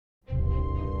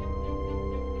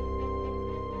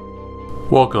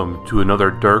Welcome to another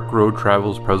Dark Road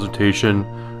Travels presentation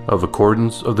of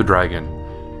Accordants of the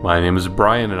Dragon. My name is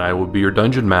Brian and I will be your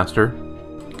dungeon master.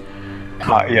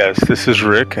 Yes, this is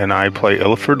Rick and I play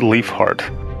Illiford Leafheart,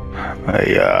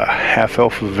 a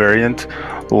half-elf variant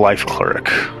life cleric.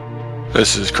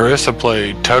 This is Chris. I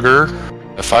play Tugger,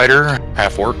 a fighter,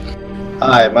 half-orc.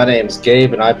 Hi, my name's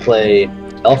Gabe and I play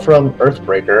Elfram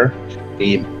Earthbreaker,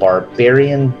 the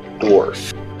barbarian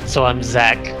dwarf. So I'm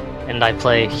Zach, and I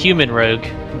play human rogue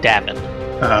Davin.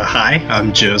 Hi,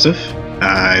 I'm Joseph.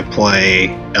 I play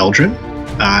Eldrin.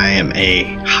 I am a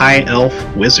high elf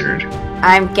wizard.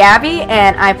 I'm Gabby,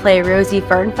 and I play Rosie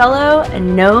Fernfellow, a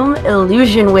gnome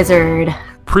illusion wizard.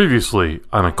 Previously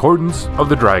on Accordants of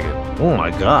the Dragon. Oh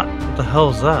my god, what the hell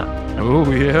is that? Oh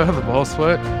yeah, the ball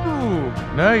sweat.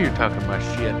 Ooh, now you're talking my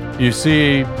shit. You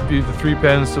see the three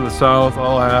pens to the south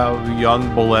all have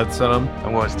young bullets in them.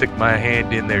 I'm gonna stick my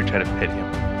hand in there and try to pet him.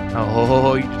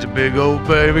 Oh, you're just a big old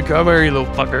baby. Come here, you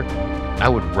little fucker. I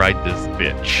would ride this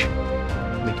bitch.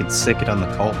 We could sick it on the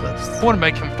cult list. I want to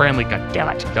make him friendly,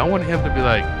 goddammit. I don't want him to be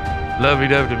like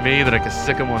lovey-dovey to me that I can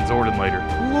sick him on Zordon later.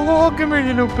 Oh, come here,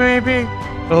 you little baby.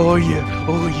 Oh yeah,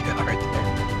 right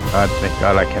there. God, thank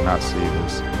God I cannot see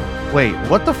this. Wait,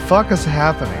 what the fuck is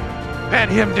happening? Pet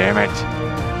him, damn it.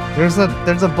 There's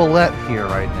a bullet here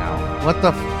right now. What the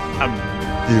I'm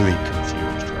really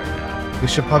confused right now. We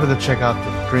should probably check out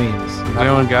the screens. Has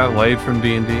anyone got laid from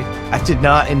D&D? I did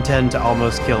not intend to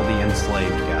almost kill the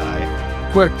enslaved guy.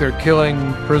 Quick, they're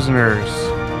killing prisoners.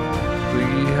 We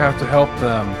have to help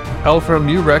them.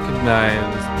 Elfram, you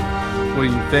recognize what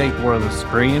you think one of the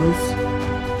screams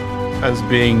as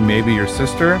being maybe your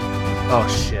sister. Oh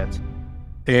shit.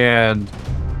 And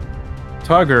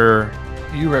Tugger,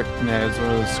 you recognize one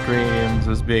of the screams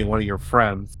as being one of your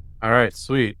friends. All right,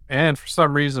 sweet. And for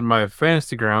some reason, my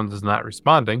fantasy grounds is not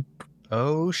responding.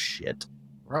 Oh shit.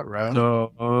 Right.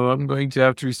 So I'm going to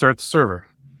have to restart the server.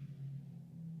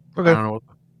 Okay. I don't know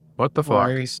what the fuck.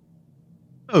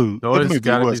 Oh, Notice the movie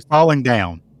gotta was be- falling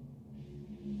down.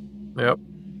 Yep.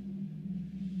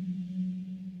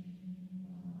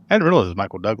 I didn't realize it was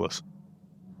Michael Douglas.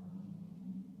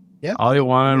 All he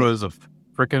wanted was a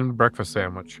freaking breakfast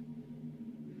sandwich.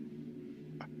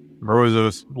 Or was it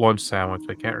a lunch sandwich?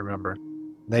 I can't remember.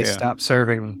 They Yeah. stopped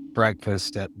serving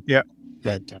breakfast at Yeah.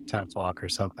 10 o'clock or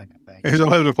something, I think. It was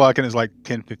 11 o'clock and it's like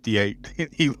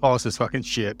 10:58. He lost his fucking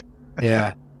shit.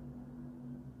 Yeah.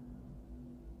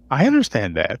 I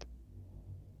understand that.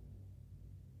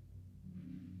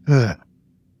 Ugh.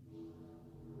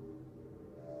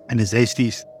 And his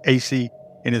AC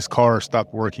in his car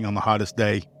stopped working on the hottest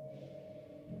day.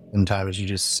 Sometimes you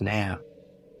just snap.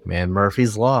 Man,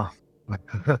 Murphy's Law.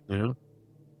 Yeah.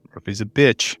 Murphy's a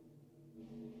bitch.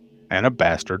 And a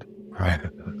bastard. Right.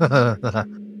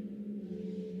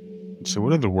 So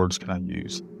what other words can I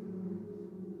use?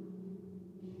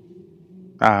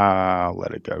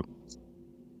 Let it go.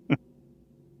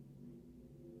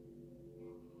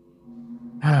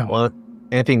 Well,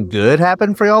 anything good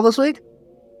happened for y'all this week?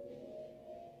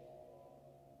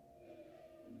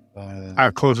 I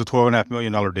closed a $12.5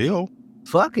 million deal.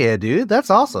 Fuck yeah, dude. That's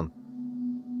awesome.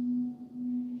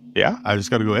 Yeah, I just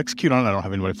got to go execute on it. I don't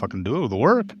have anybody fucking do the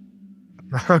work.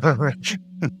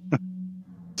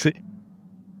 See,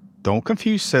 don't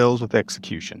confuse sales with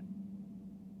execution.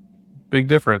 Big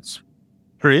difference.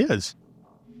 There is.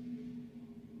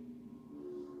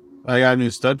 I got a new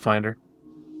stud finder.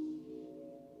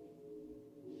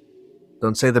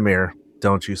 Don't say the mirror.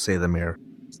 Don't you say the mirror.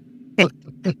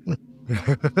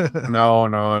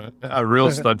 No, a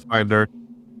real stud finder.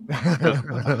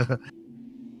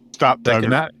 Stop, Taking Tugger.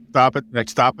 that. Stop it.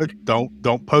 Stop it.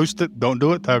 Don't post it. Don't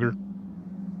do it, Tugger.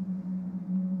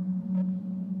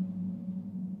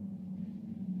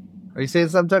 Are you saying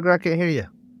something, Tucker? I can't hear you.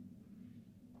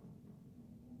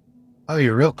 Oh,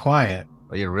 you're real quiet.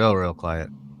 Oh, you're real quiet.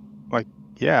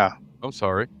 Yeah. I'm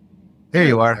sorry. Here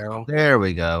you are. There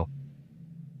we go.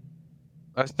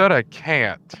 I said I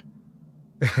can't.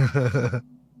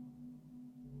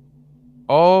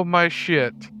 All my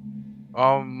shit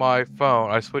on my phone.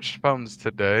 I switched phones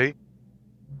today.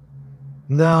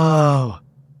 No.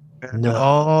 And No.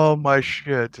 all my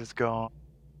shit is gone.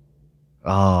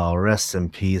 Oh, rest in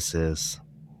pieces.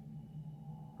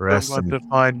 I'm Rest about in... to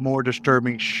find more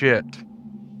disturbing shit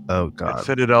Oh, and God.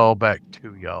 send it all back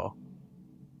to y'all.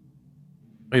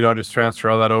 You don't just transfer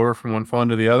all that over from one phone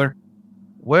to the other?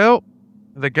 Well,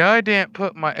 the guy didn't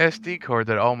put my SD card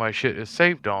that all my shit is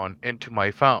saved on into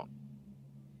my phone.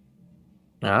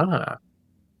 Ah.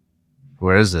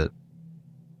 Where is it?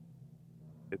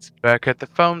 It's back at the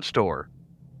phone store.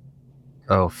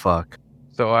 Oh, fuck.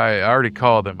 So I already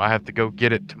called them. I have to go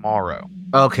get it tomorrow.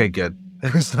 Okay, good.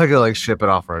 It's not gonna ship it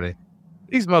off already.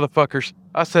 These motherfuckers.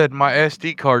 I said my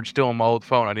SD card's still on my old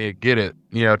phone. I need to get it.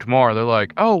 Tomorrow. They're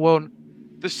like, oh well,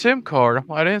 the SIM card. I'm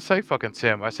like, I didn't say fucking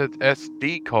SIM. I said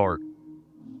SD card.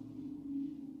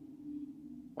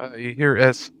 You hear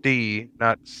SD,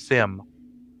 not SIM.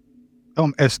 Tell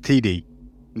them STD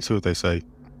and see what they say.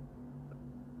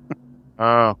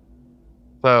 Oh,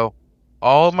 so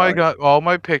all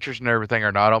my pictures and everything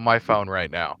are not on my phone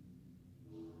right now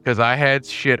because I had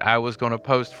shit I was gonna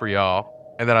post for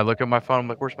y'all, and then I look at my phone. I'm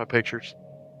like, where's my pictures?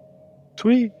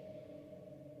 Sweet.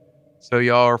 So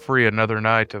y'all are free another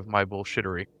night of my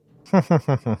bullshittery.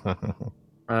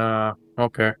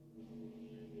 Okay.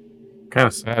 Kind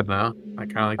of sad now. I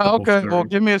kind of like the Okay, well, bullshittery.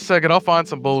 give me a second. I'll find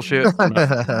some bullshit.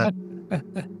 I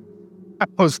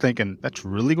was thinking, that's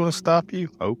really going to stop you?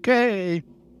 Okay.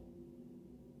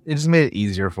 It just made it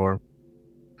easier for him.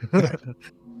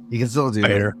 You can still do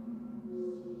it.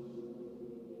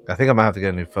 I think I might have to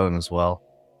get a new phone as well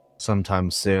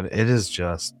sometime soon. It has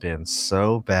just been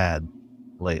so bad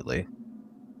lately.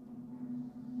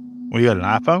 Well, you got an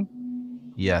iPhone?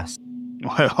 Yes.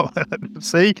 Well,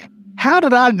 see? How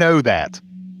did I know that?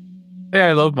 Hey,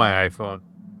 I love my iPhone.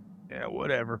 Yeah,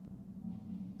 whatever.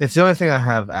 It's the only thing I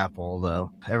have Apple,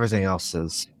 though. Everything else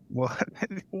is. What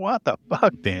the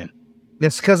fuck, then?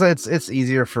 It's because it's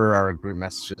easier for our group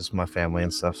messages, my family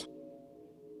and stuff.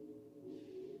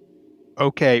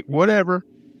 Okay, whatever.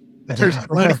 There's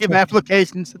plenty of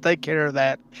applications to take care of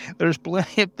that. There's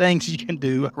plenty of things you can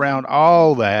do around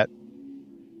all that.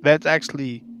 That's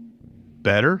actually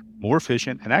better, more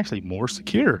efficient, and actually more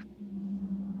secure.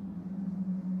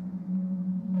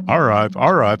 Our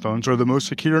iPhones are the most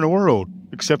secure in the world,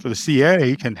 except for the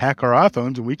CIA can hack our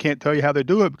iPhones, and we can't tell you how they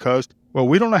do it because, well,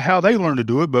 we don't know how they learn to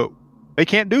do it, but they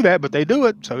can't do that, but they do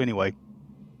it. So anyway.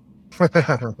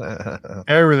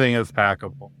 Everything is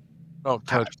hackable. Don't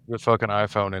touch the fucking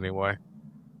iPhone anyway.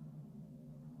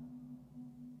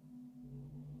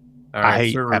 All I right,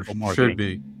 hate server Apple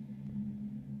marketing.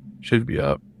 should be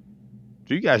up.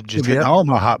 So you guys just hitting all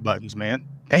my hot buttons, man.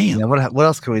 Damn. Yeah, what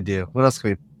else can we do? What else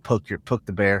can we poke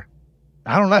the bear?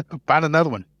 I don't know. Find another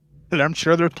one. I'm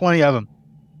sure there's plenty of them.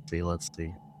 Let's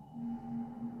see.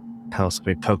 How else can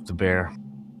we poke the bear?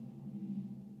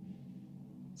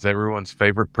 It's everyone's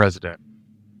favorite president.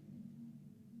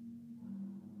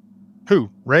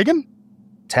 Who? Reagan?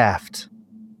 Taft.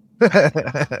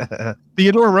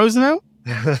 Theodore Roosevelt?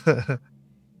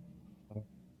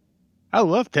 I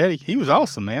love Teddy. He was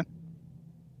awesome, man.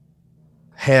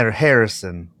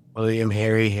 Harrison. William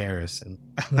Harry Harrison.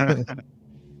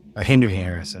 Henry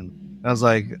Harrison. I was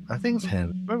like, I think it's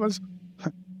him.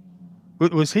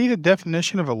 Was he the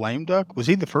definition of a lame duck? Was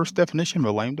he the first definition of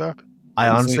a lame duck? I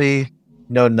honestly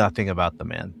know nothing about the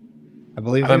man. I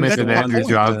believe That makes that's it the one Andrew that,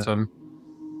 Johnson.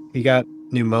 he got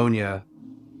pneumonia,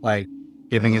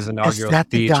 giving his inaugural Is that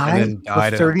the speech, guy? and then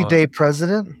died. The 30-day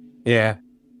president? Yeah.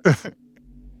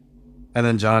 And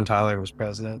then John Tyler was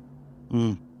president.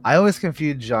 I always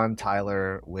confuse John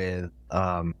Tyler with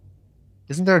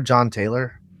isn't there a John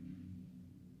Taylor?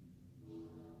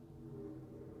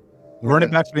 Run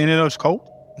it back to the Indianapolis Colt?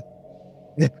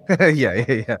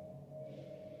 yeah.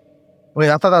 Wait,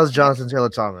 I thought that was Jonathan Taylor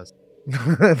Thomas.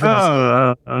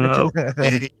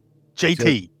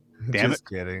 JT. Damn Just it.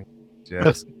 kidding.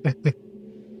 Just.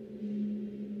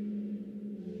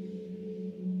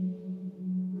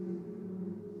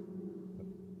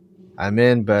 I'm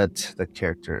in, but the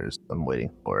characters I'm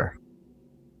waiting for.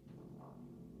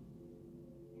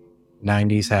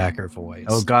 90s hacker voice.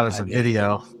 Oh god, it's a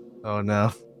video. Oh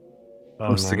no.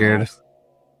 I'm scared.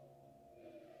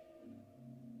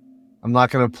 I'm not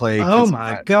gonna play. Oh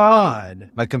my god.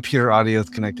 My computer audio is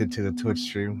connected to the Twitch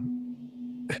stream.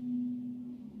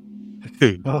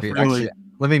 Dude, Wait, actually,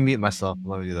 let me mute myself.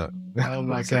 Let me do that. Oh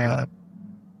my god.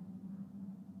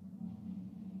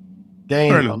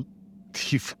 Damn.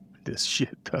 You this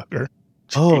shit, Tucker.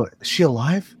 Oh, is she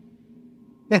alive?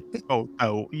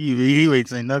 Oh, you ain't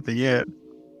saying nothing yet.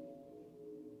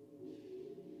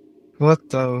 What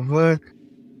the what?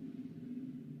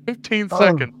 15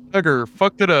 seconds. Tugger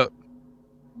fucked it up.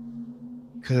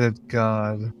 Good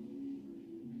God.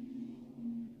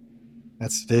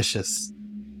 That's vicious.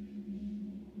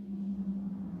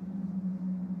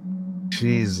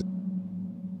 Jeez.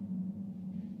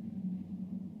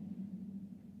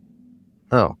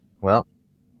 Oh, well.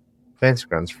 Fancy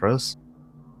grounds froze.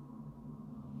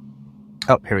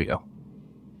 Oh, here we go.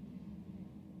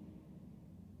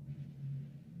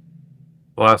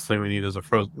 The last thing we need is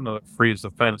another freeze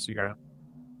the fantasy ground.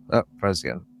 Oh, froze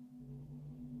again.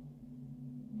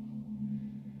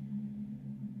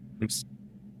 It's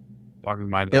blocking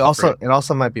my It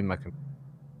also might be my computer.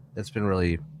 It's been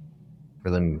really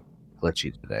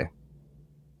glitchy today.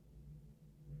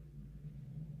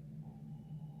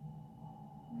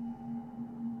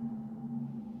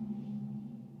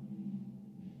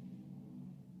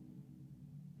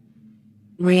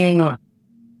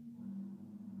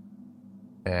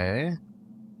 Okay.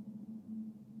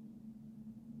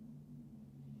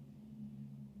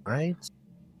 Right.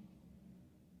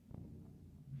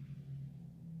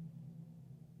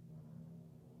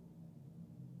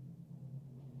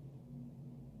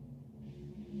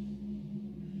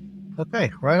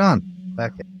 Okay, right on.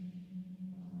 Back in.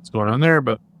 What's going on there?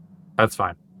 But that's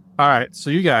fine. All right. So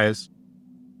you guys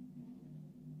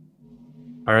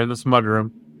are in this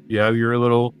mudroom. You have your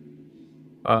little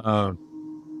a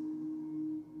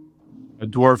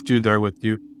dwarf dude there with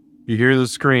you. You hear the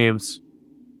screams.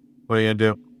 What are you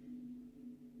gonna do?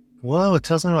 Whoa, it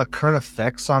tells me about current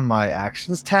effects on my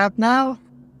actions tab now?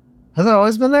 Has it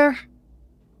always been there?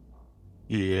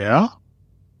 Yeah.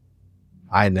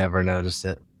 I never noticed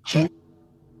it.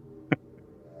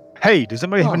 Hey, does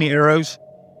anybody have any arrows?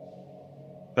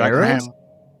 that I can Arrows? handle?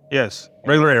 Yes,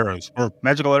 regular arrows or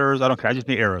magical arrows. I don't care. I just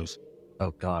need arrows.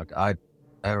 Oh God, I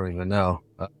don't even know.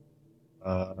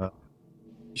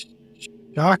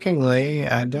 Shockingly,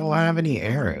 I don't have any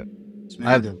arrows.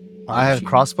 I have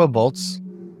crossbow bolts.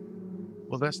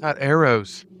 Well, that's not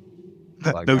arrows.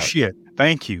 Like No that. shit.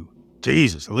 Thank you.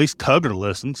 Jesus, at least Tugger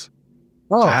listens.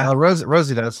 Oh, Ah.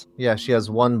 Rosie does. Yeah, she has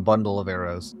one bundle of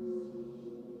arrows.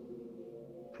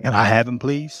 Can I have them,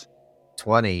 please?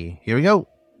 20. Here we go.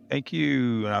 Thank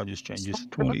you. And I'll just change this to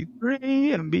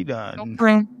 23 and be done.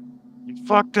 You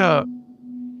fucked up.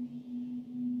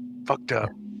 Fucked up.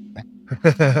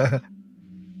 That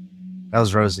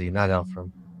was Rosie, not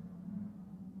Elfram.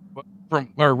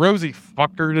 Rosie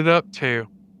fucked it up too.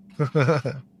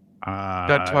 That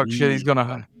talk shit. He's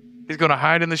gonna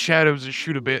hide in the shadows and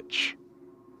shoot a bitch.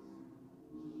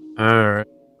 All right.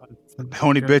 The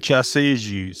only bitch I see is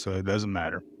you, so it doesn't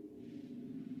matter.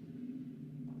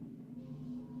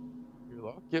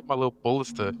 I'll get my little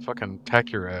bullets to fucking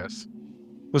tack your ass.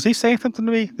 Was he saying something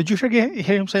to me? Did you hear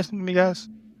him say something to me, guys?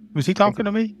 Was he talking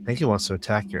to me? I think he wants to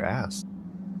attack your ass.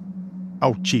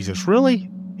 Oh, Jesus, really?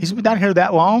 He's been down here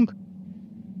that long?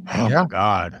 Oh, Yeah. my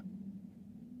God.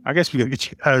 I guess we gotta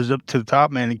get you guys up to the top,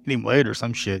 man, and get him later or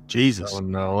some shit. Jesus. Oh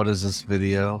no, what is this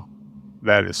video?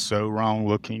 That is so wrong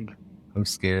looking. I'm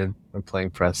scared. I'm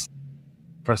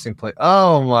pressing play.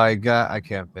 Oh my God, I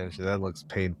can't finish it. That looks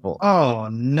painful. Oh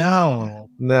no!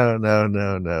 No.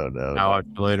 I'll watch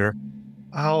you later.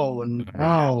 Oh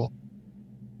no!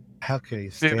 How can he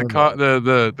See stand the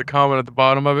comment at the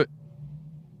bottom of it?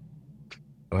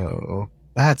 Oh.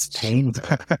 That's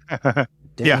painful.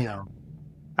 Yeah. Damn.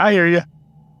 I hear you.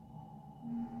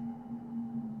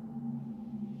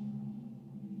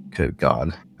 Good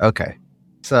God. Okay.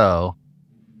 So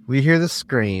we hear the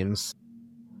screams.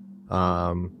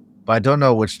 But I don't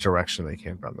know which direction they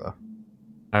came from though.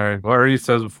 All right. Well, he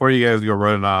says before you guys go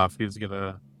running off, he's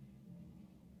gonna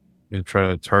try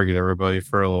to target everybody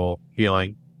for a little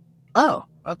healing. Oh,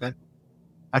 okay.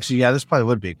 Actually, yeah, this probably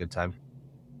would be a good time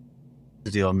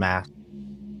to deal with math.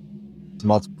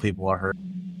 Multiple people are hurt.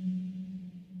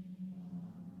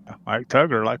 Like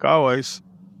Tugger, like always.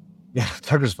 Yeah,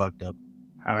 Tucker's fucked up.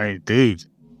 I mean, dude,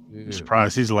 I'm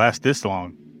surprised he's last this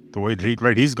long. The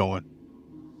rate he's going.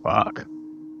 Fuck.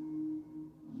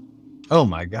 Oh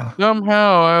my God.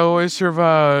 Somehow I always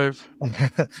survive.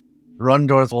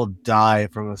 Rundorth will die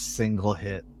from a single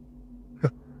hit.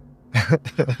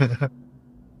 The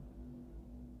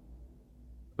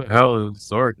hell is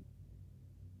Zorg?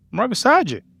 I'm right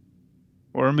beside you.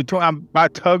 Or in between, I'm by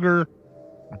Tugger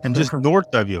and just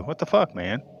north of you. What the fuck,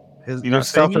 man? His, You your not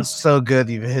stuff seeing me? is so good,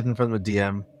 you've hidden from the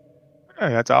DM. Hey,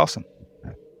 that's awesome.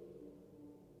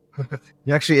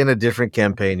 You're actually in a different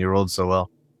campaign. You rolled so well.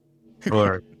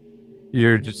 Or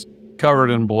you're just covered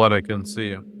in blood. I can see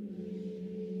you.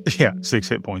 Yeah, 6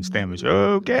 hit points damage.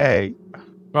 Okay.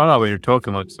 Well, no, but your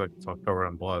token looks like it's all covered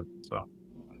in blood. So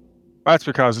That's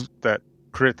because that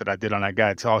crit that I did on that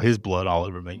guy, it's all his blood all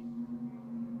over me.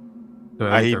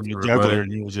 I hit him in the jugular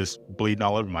and he was just bleeding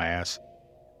all over my ass.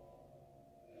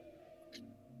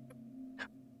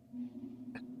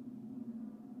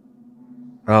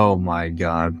 Oh my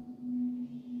God.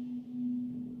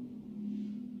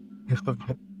 that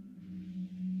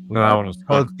one was fun.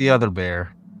 Poke the other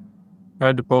bear.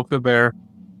 Tried to poke the bear.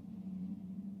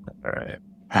 All right.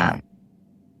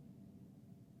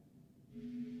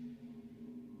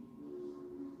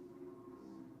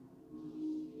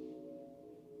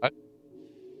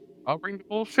 I'll bring the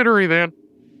bullshittery then.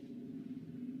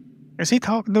 Is he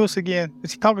talking to us again?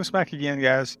 Is he talking smack again,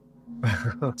 guys?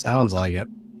 Sounds like it.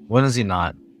 When is he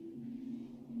not?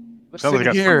 Sounds like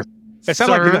Listen here, it sounds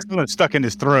like he sir. got something stuck in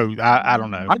his throat. I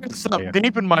don't know. I got something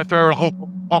deep in my throat.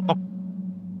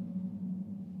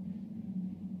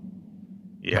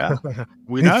 Yeah,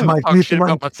 we It's know. my- Talk shit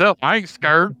about myself. I ain't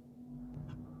scared.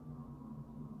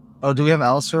 Oh, do we have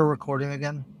Alistair recording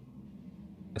again?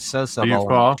 It says so. Do you all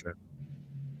fall?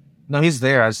 No, he's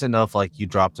there. I just didn't know if like you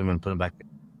dropped him and put him back.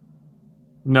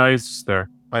 No, he's just there.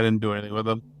 I didn't do anything with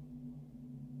him.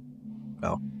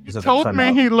 He's at the Told cut me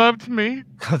out. he loved me.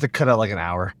 Have to cut out like an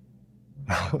hour.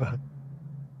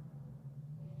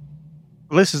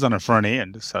 This is on the front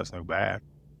end. This sounds no bad.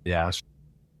 Yeah.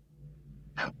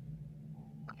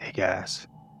 Hey guys,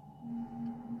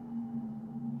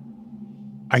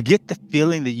 I get the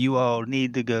feeling that you all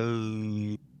need to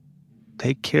go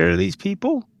take care of these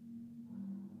people.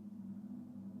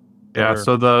 Yeah, Or-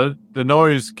 so the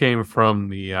noise came from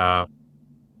the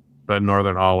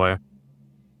northern hallway.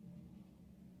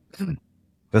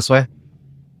 This way?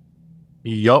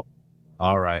 Yup.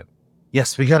 All right.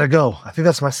 Yes, we gotta go. I think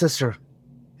that's my sister.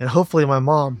 And hopefully my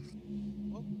mom.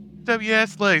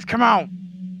 WS legs, come on.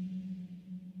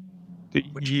 Do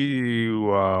you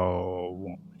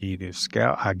want me to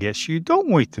scout? I guess you don't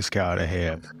wait to scout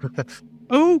ahead.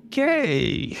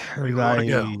 Okay. wanna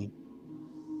go?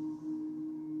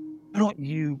 Why don't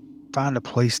you find a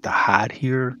place to hide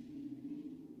here?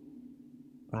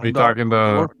 Are you talking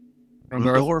to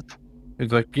Rudolph?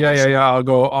 He's like, yeah. I'll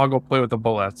go play with the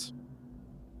bullets.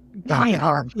 Yeah,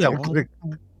 well,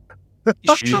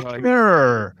 She's like,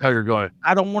 sure. how you're going?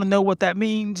 I don't want to know what that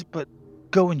means, but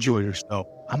go enjoy yourself.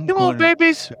 I'm Come on, going-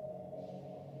 babies.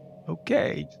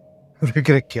 Okay. They're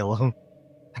gonna kill him.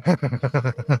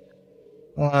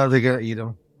 Well, they're gonna eat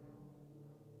him.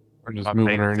 We're just My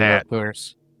moving her into cat. that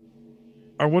place.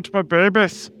 I want my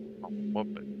babies. What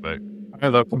baby? I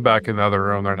left them back in the other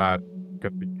room. They're not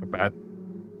gonna be bad.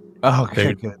 Oh, okay,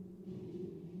 Dude. good.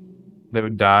 They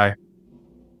would die,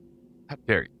 How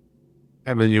dare you?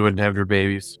 and then you wouldn't have your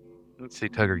babies. Let's see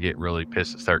Tugger get really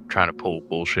pissed and start trying to pull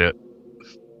bullshit.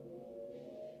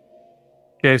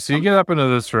 Okay, so you get up into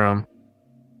this room.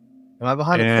 Am I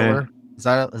behind a And- pillar? Is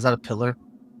that a pillar?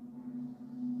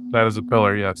 That is a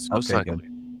pillar, yes. Most Okay, likely.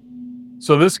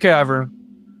 So this cavern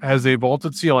has a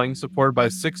vaulted ceiling supported by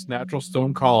 6 natural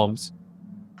stone columns.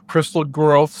 Crystal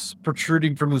growths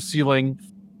protruding from the ceiling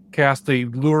cast a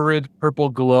lurid purple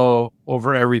glow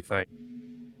over everything.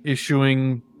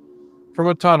 Issuing from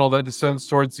a tunnel that descends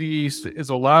towards the east is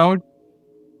a loud,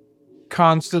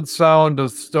 constant sound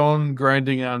of stone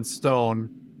grinding on stone.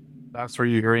 That's where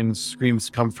you're hearing the screams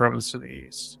come from, is to the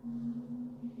east.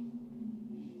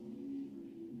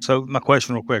 So my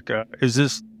question real quick, is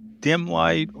this dim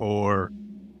light or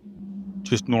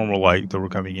just normal light that we're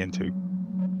coming into?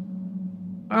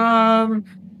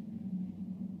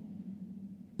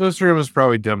 This room is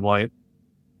probably dim light.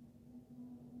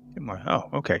 Dim light. Oh,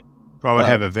 okay. So I would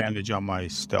have advantage on my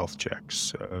stealth checks.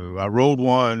 So I rolled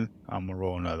one. I'm going to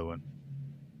roll another one.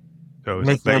 So it's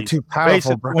Making them base, too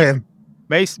powerful, of Brian.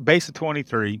 base of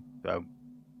 23. So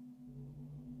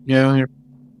Yeah,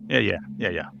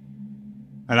 yeah.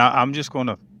 And I'm just going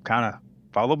to kind of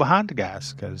follow behind the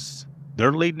guys because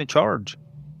they're leading the charge.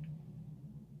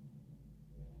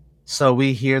 So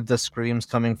we hear the screams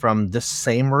coming from this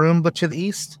same room, but to the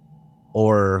east?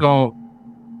 Or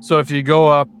So if you go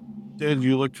up and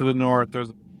you look to the north, there's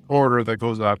a corridor that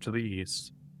goes off to the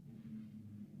east.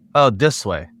 oh, this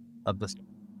way. Up this.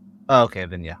 Oh, okay,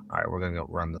 then yeah. All right, we're gonna go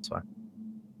run this way.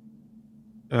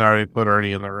 And I already put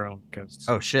Ernie in the room because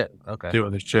Oh shit. Okay.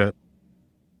 doing this shit.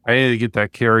 I need to get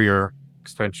that carrier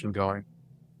extension going.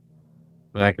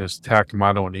 Then I can just tack them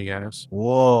onto one of you guys.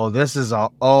 Whoa, this is a.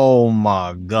 Oh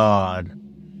my god.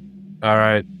 All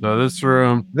right, so this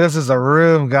room, This is a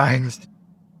room, guys.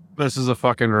 this is a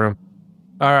fucking room.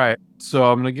 All right,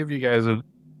 so I'm gonna give you guys an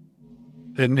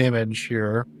image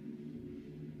here.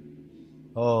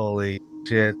 Holy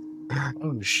shit.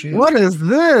 Oh shit! What is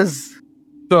this?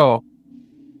 So,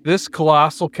 this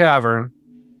colossal cavern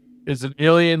is an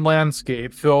alien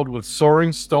landscape filled with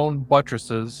soaring stone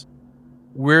buttresses,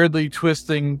 weirdly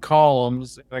twisting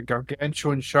columns, and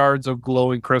gargantuan shards of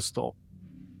glowing crystal.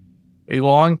 A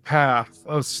long path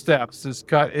of steps is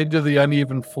cut into the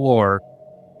uneven floor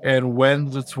and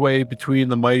wends its way between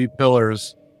the mighty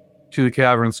pillars to the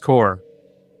cavern's core.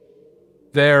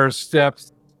 There,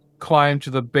 steps climb to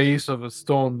the base of a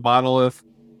stone monolith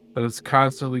that is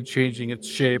constantly changing its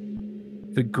shape,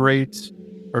 filling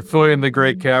the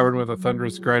great cavern with a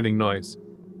thunderous grinding noise.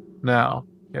 Now,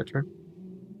 yeah, turn.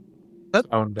 That-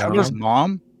 Sound That down. was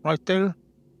mom right there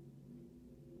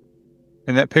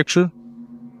in that picture.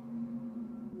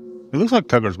 It looks like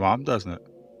Tugger's mom, doesn't it?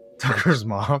 Tucker's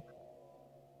mom.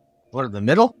 What in the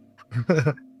middle?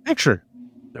 Picture.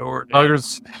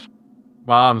 Tugger's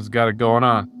mom's got it going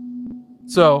on.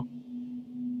 So,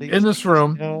 in this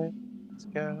room,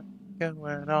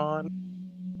 Going on.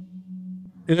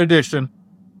 in addition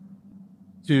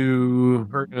to,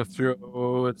 we're gonna throw.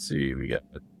 Let's see, we got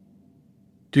a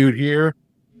dude here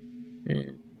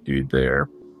and dude there.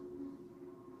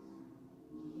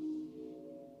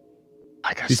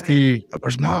 Like I You said, see,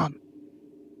 where's mom?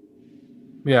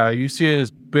 yeah, you see this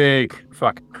big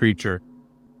fucking creature,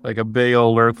 like a big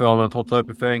old earth elemental type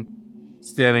of thing,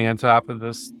 standing on top of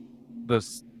this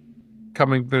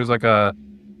coming. There's like a,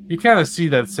 you kind of see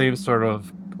that same sort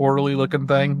of portally looking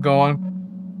thing going,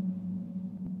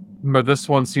 but this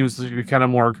one seems to be kind of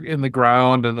more in the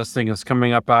ground, and this thing is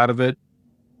coming up out of it.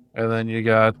 And then you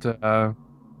got the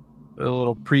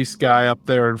little priest guy up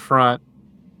there in front,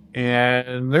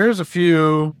 and there's a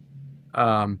few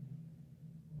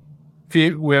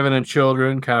women and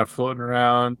children kind of floating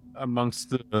around amongst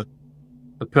the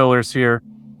pillars here.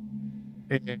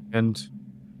 And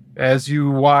as you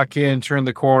walk in, turn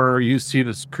the corner, you see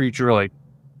this creature like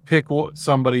pick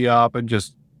somebody up and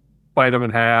just bite them in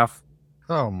half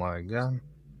Oh my god.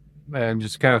 and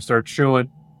just kind of start chewing.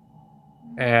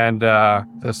 And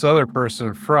this other person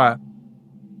in front,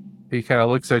 he kind of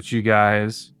looks at you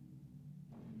guys.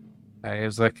 And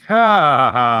he's like,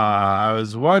 ha, I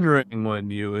was wondering when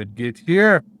you would get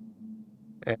here.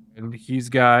 And he's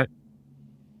got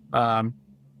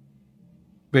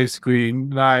basically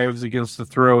knives against the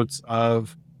throats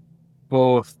of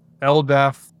both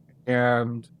Eldef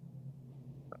and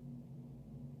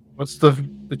what's the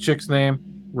chick's name?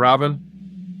 Robin?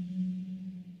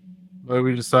 What did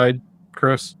we decide,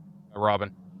 Chris?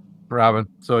 Robin.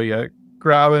 So yeah,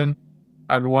 Robin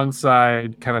on one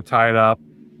side, kind of tied up,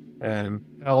 and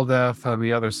Eldef on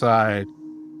the other side,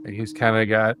 and he's kind of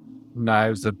got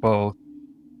knives at both.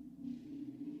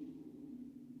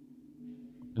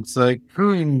 It's like,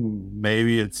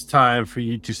 maybe it's time for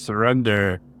you to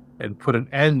surrender and put an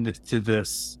end to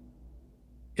this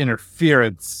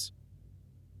interference.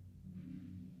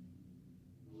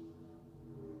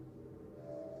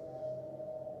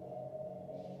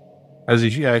 As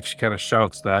he actually kind of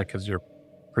shouts that because you're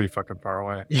pretty fucking far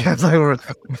away. Yeah, it's like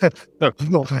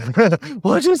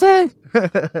what'd you say?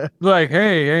 Like,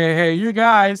 hey, you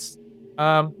guys,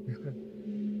 time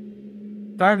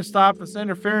to stop this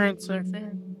interference.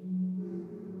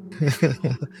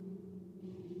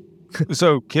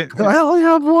 So, I only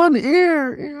have one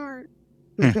ear.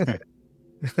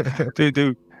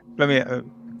 dude, let me.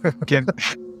 Ken,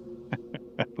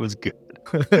 it was good.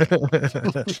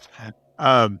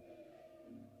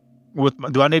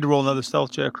 Do I need to roll another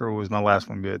stealth check, or was my last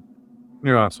one good?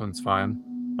 Your last one's fine.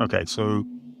 Okay, so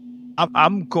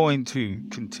I'm going to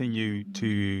continue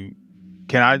to.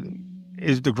 Can I?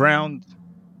 Is the ground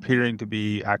appearing to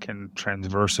be? I can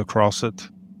transverse across it.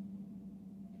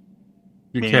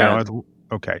 You Meaning I don't can. have to-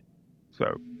 okay,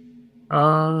 so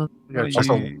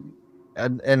Yeah,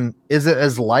 And is it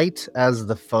as light as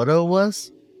the photo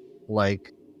was?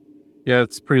 Like, yeah,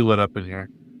 it's pretty lit up in here.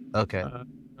 okay.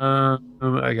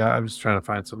 I'm just trying to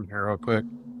find something here real quick.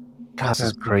 God, this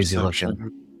is crazy looking.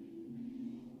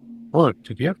 Look,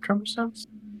 did you have tremor sense?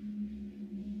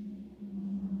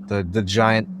 The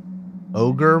giant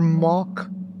ogre mock?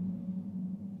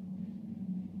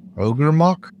 Ogre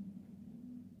mock?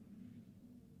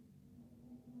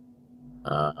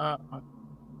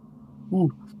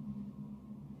 Ooh.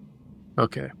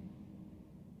 Okay.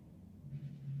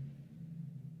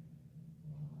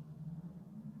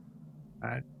 All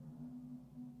right.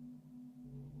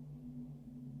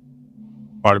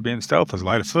 part of being stealth is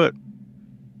light of foot.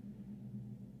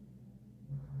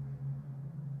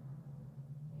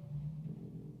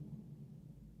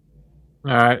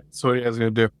 All right. So what are you guys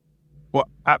gonna do? Well,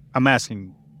 I'm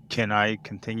asking, can I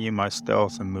continue my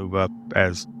stealth and move up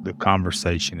as the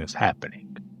conversation is happening?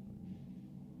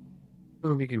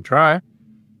 You can try.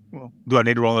 Well, do I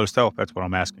need to roll another stealth? That's what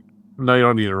I'm asking. No, you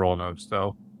don't need to roll no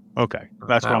stealth. Okay,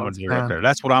 that's what I'm going to do right there.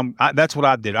 That's what that's what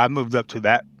I did. I moved up to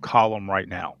that column right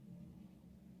now.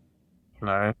 All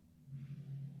right.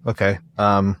 Okay.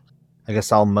 I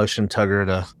guess I'll motion Tugger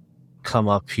to come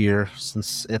up here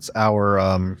since it's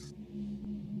our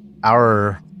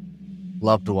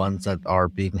loved ones that are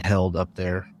being held up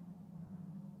there.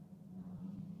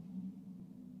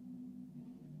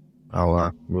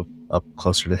 I'll move up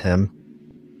closer to him.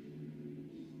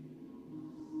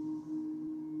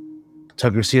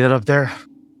 Tugger, see that up there?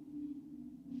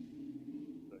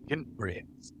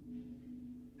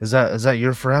 Is that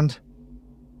your friend?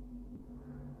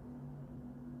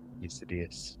 Yes, it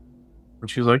is. And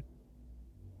she's like,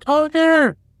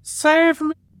 Tugger, save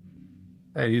me.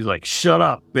 And he's like, "Shut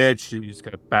up, bitch!" And he just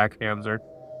kind of backhands her.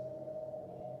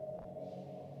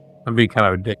 I'm being kind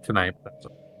of a dick tonight. But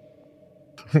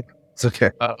that's It's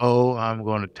okay. I'm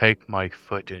going to take my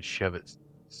foot and shove it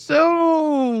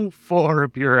so far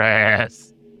up your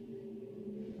ass.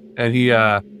 and he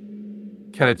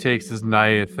kind of takes his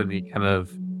knife and he kind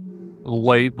of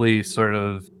lightly sort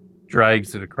of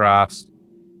drags it across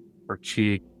her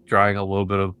cheek, drawing a little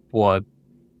bit of blood.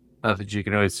 Not that you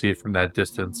can always see it from that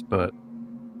distance, but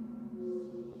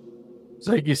it's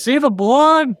like, you see the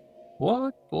blood?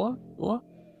 What?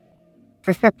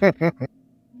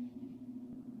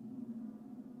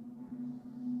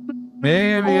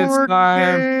 Maybe it's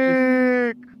time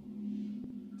to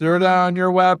throw down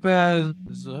your weapons.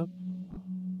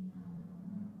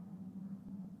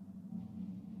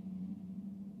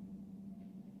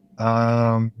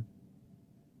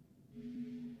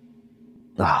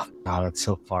 Oh God, it's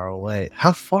so far away.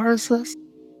 How far is this?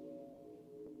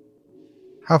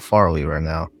 How far are we right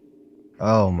now?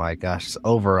 Oh my gosh, it's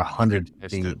over 100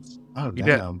 feet. Distance. Oh, You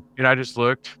damn. know, I just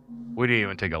looked. We didn't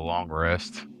even take a long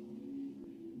rest.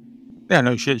 Yeah,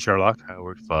 no shit, Sherlock. Oh,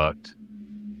 we're fucked.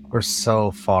 We're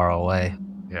so far away.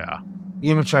 Yeah.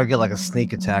 Even try to get like a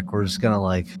sneak attack, we're just gonna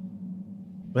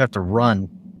we have to run.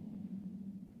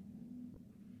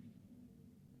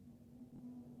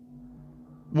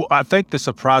 Well, I think the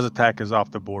surprise attack is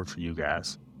off the board for you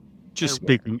guys. Just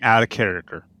speaking out of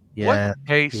character. Yeah. What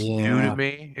haste do Yeah. to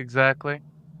me exactly?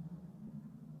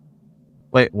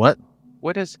 Wait, what?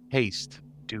 What does haste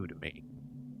do to me?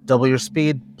 Double your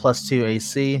speed, +2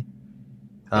 AC.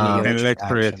 And you And get an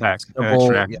extra action. attack.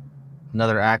 double, yeah,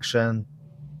 another action.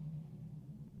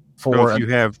 So For if you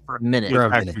have for a minute. three For a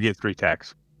attacks, minute. you get 3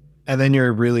 attacks. And then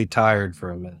you're really tired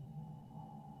for a minute.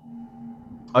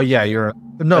 Oh yeah,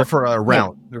 for a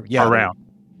round. Yeah. Around.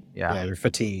 Yeah. Yeah, you're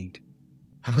fatigued.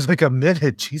 I was like, a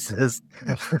minute, Jesus.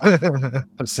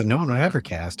 So no one would ever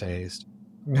cast haste.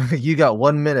 You got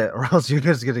 1 minute, or else you're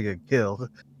just gonna get killed.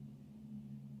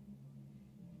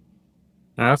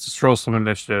 Now let's just roll some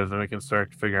initiative and we can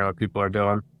start figuring out what people are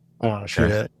doing. Oh,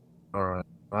 shit. All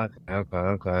right.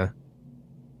 Okay.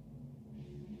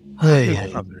 Oh, Hey,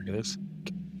 there it is.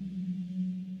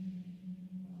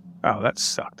 Oh, that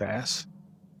sucked ass.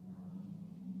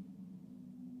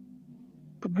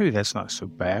 But maybe that's not so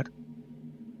bad.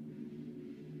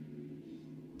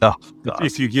 oh,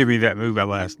 If you give me that move, my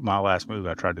last move,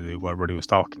 I tried to do while Rudy was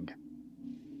talking.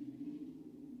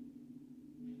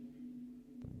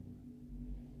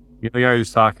 The guy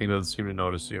who's talking doesn't seem to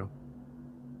notice you.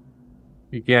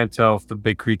 You can't tell if the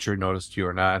big creature noticed you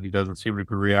or not. He doesn't seem to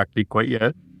be reacting quite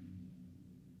yet.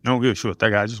 I don't give a shit with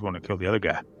that guy. I just want to kill the other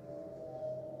guy.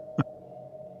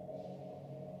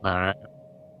 All right.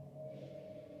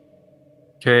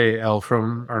 Okay,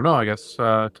 Elfram, or no, I guess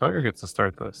Tugger gets to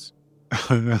start this.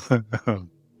 you want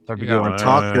to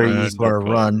talk or you just want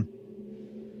to run?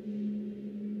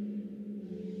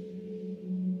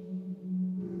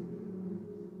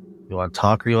 You want to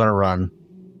talk or you want to run?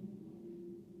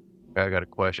 I got a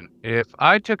question. If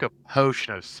I took a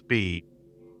potion of speed,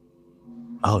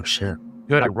 Oh shit!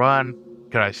 could I run?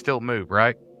 Could I still move,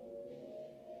 right?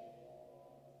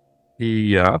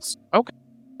 Yes.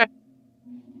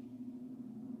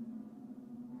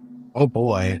 Oh,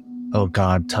 boy. Oh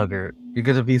god, Tugger, you're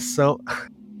gonna be so.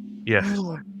 Yes. My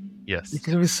lord, Yes. you're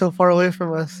gonna be so far away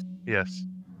from us. Yes.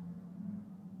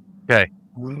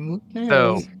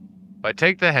 So, if I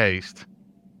take the haste,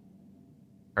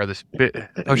 or the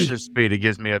potion of speed, it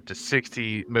gives me up to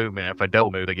 60 movement. If I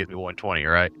double move, that gives me 120,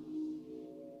 right?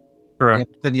 Correct.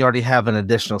 Then you already have an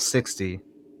additional 60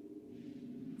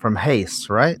 from haste,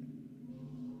 right?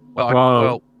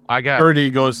 Well, I got 30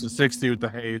 goes to 60 with the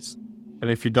haste. And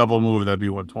if you double move, that'd be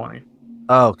 120.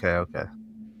 Oh, okay.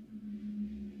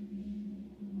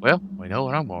 Well, we know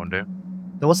what I'm going to do.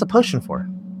 Then what's the potion for?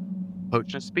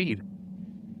 Potion of speed.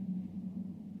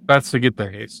 That's to get the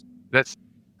haste. That's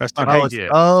That's Oh, the hey, haste.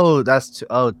 yeah. That's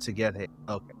to get haste.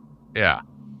 Okay, yeah.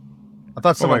 I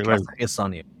thought someone wait. cast haste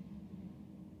on you.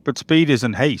 But speed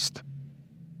isn't haste.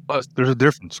 Well, There's a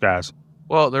difference, guys.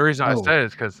 Well, the reason I Oh. said it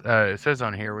is because it says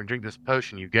on here, when you drink this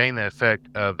potion, you gain the effect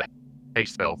of the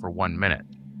haste spell for 1 minute.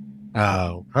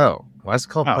 Oh. Oh, why is it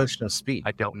called Oh. potion of speed?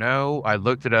 I don't know. I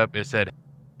looked it up. It said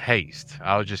haste.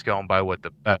 I was just going by what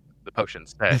the potion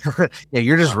said. Yeah,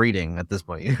 you're just reading at this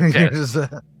point. You're Yeah. just, I'm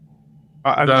Is that just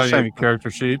on your saying, character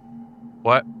sheet?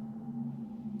 What?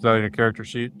 Is that on your character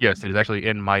sheet? Yes, it is actually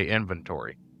in my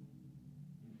inventory.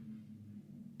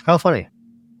 how funny.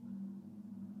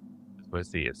 That's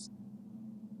what it is.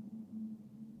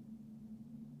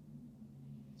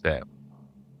 So,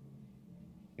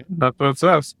 That's what it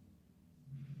says.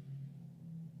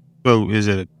 So is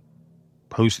it a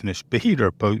potion of speed or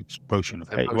a potion of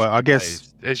The haste? potion Well, I of guess.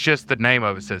 haste. It's just the name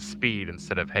of it says speed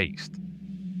instead of haste.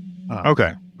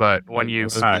 Okay. But when you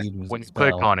Alright.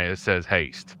 click on it, it says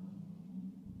haste.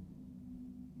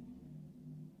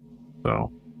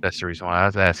 So, That's the reason why I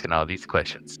was asking all these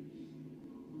questions.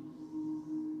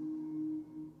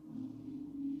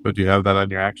 but do you have that on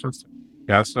your actions?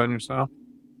 Cast it on yourself?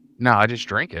 No, I just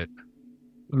drink it.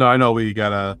 No, I know we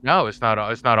gotta. No, it's not.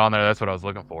 It's not on there. That's what I was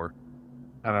looking for.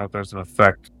 I don't know if there's an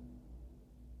effect.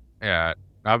 Yeah,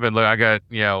 I've been. I got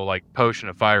like potion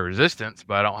of fire resistance,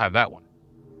 but I don't have that one.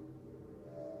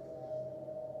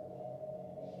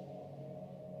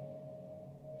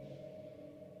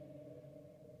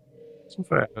 So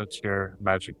that's your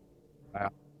magic.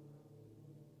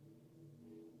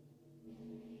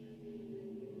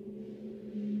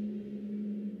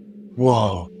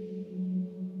 Whoa.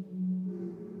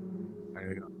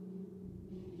 There you go.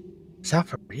 Is that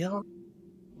for real?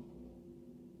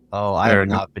 Oh, I There have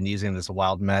you go. not been using this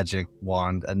wild magic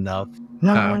wand enough.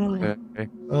 Okay.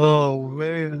 Oh,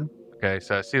 man. Okay,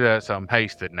 so I see that. So I'm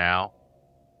hasted now.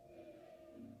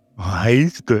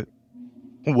 Wasted.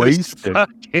 Wasted.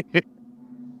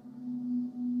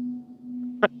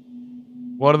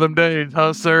 One of them days,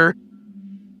 huh, sir?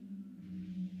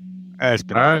 It's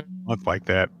been All right. a month like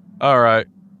that. All right.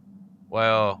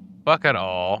 Well, fuck it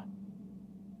all.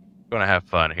 Gonna have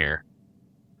fun here.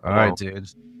 All right, dude.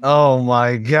 Oh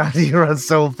my god, he runs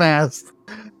so fast.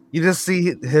 You just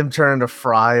see him turn to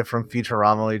Fry from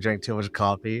Futurama when he drank too much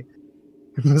coffee.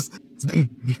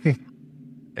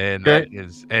 And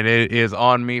it is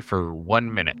on me for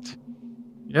 1 minute.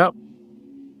 Yep.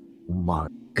 Oh my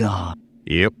god.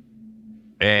 Yep.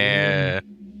 And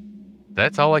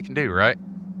that's all I can do, right?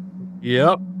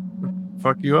 Yep.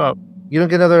 Fuck you up. You don't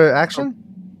get another action?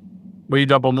 Well, you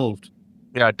double moved.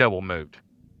 Yeah, I double moved.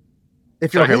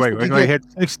 If you're Okay, hasted, wait. you He get-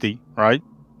 had 60, right?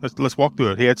 Let's walk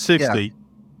through it. He had 60.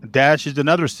 Dash is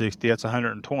another 60. That's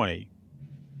 120,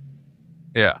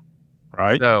 Yeah.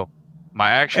 right? So my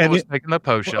action And was taking the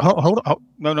potion. Hold on.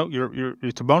 No. You're.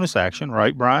 It's a bonus action,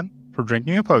 right, Brian? For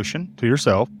drinking a potion to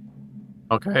yourself.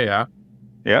 Okay, yeah.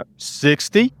 Yeah.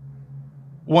 60,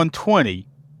 120.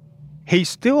 He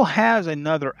still has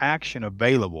another action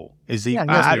available. Is he? Yeah, he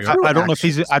has I two don't know if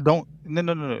he's. actions. I don't.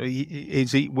 No.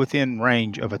 Is he within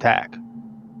range of attack?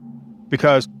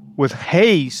 Because with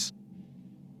haste,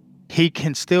 he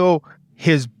can still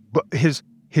his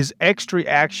extra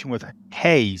action with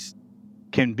haste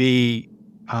can be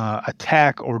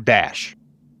attack or dash.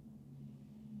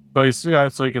 So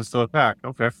you can still attack.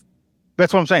 Okay.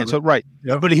 That's what I'm saying. So right,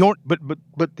 Yeah. but he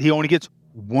only gets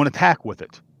one attack with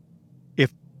it.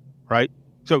 Right.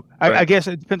 So I Right. guess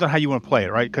it depends on how you want to play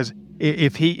it, right? Because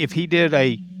if he did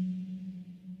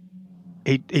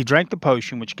he drank the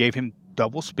potion, which gave him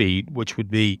double speed, which would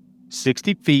be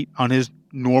 60 feet on his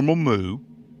normal move.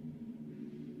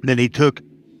 Then he took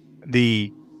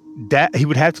he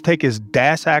would have to take his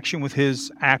dash action with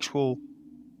his actual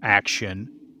action,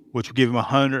 which would give him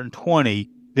 120.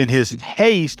 Then his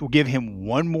haste will give him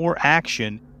one more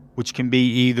action, which can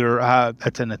be either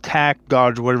that's an attack,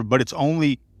 dodge, or whatever, but it's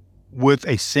only with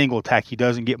a single attack. He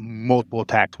doesn't get multiple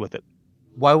attacks with it.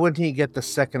 Why wouldn't he get the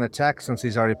second attack since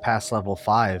he's already past level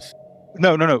 5?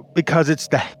 No, because it's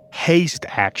the haste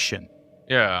action.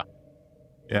 Yeah.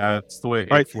 Yeah, it's the way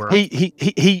Right. it works.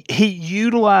 He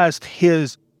utilized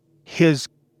his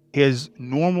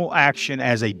normal action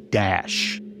as a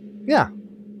dash. Yeah.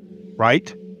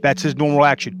 Right? That's his normal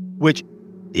action. Which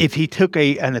if he took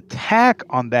an attack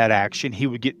on that action, he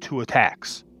would get 2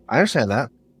 attacks. I understand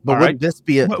that. But All wouldn't this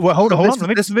be a Well, hold on.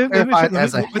 This is clarified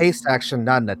as a haste action,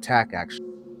 not an attack action?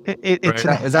 It's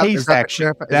Right. a Is that haste the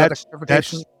action.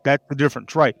 clarification? That's the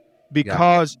difference, right?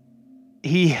 Because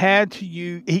he had to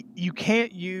use. You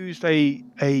can't use a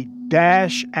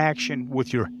dash action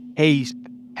with your haste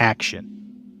action.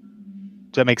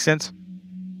 Does that make sense?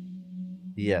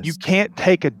 Yes. You can't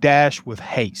take a dash with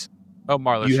haste. Oh,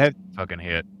 Marla, You have fucking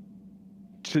hit.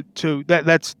 to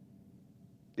that's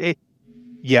it.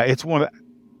 Yeah, it's one of the,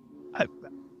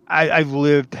 I've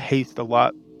lived haste a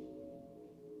lot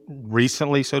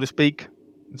recently, so to speak.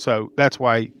 So that's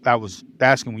why I was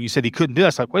asking when you said he couldn't do that.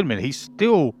 It's like, wait a minute, he's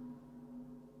still.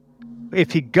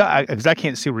 If he got, because I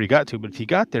can't see where he got to, but if he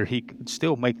got there, he could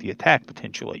still make the attack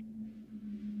potentially.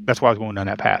 That's why I was going down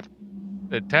that path.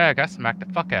 The attack, I smacked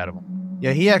the fuck out of him.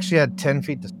 Yeah, he actually had 10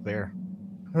 feet to spare.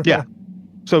 Yeah.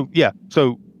 So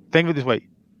think of it this way: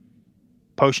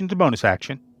 potion's a bonus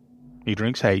action. He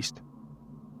drinks haste.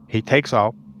 He takes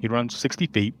off. He runs 60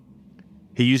 feet.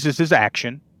 He uses his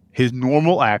action, his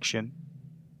normal action,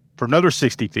 for another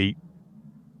 60 feet.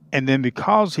 And then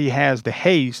because he has the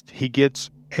haste, he gets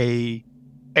a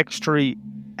extra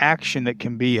action that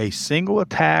can be a single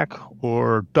attack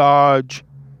or dodge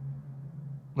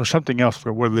or something else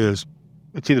for what it is.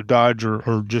 It's either dodge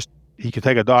or just he can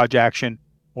take a dodge action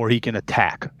or he can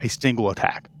attack, a single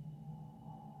attack.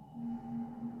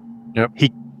 Yep.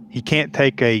 He can't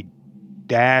take a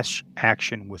dash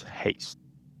action with haste.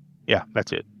 Yeah,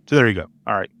 that's it. So there you go.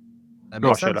 All right. That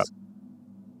I'll makes shut up. sense.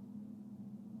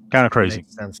 Kind of crazy.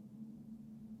 Makes sense.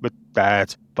 But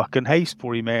that's fucking haste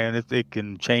for you, man. It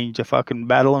can change a fucking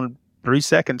battle in 3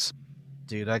 seconds.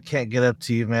 Dude, I can't get up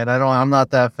to you, man. I'm not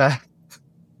that fast.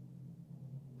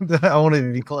 I won't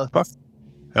even be close. Fuck.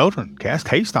 Eldrin, cast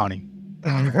haste on him.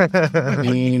 I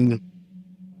mean,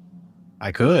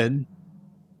 I could.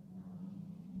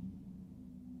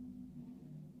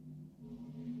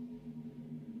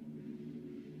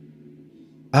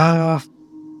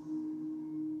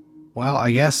 Well,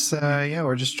 I guess, yeah,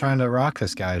 we're just trying to rock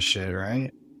this guy's shit, right?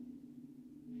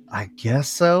 I guess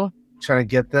so. Trying to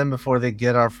get them before they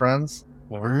get our friends.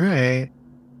 All right.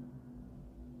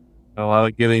 A lot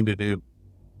of getting to do.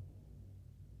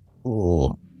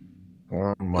 Ooh.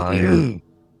 Oh my.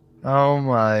 Oh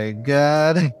my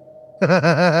god.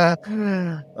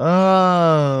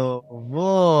 Oh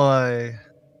boy.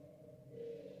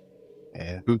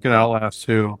 Yeah, Who can outlast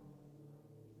who?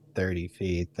 30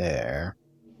 feet there.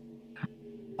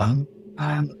 I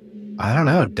don't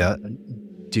know.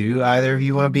 Do either of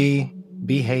you want to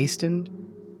be hastened?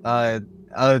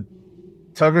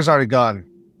 Tugger's already gone.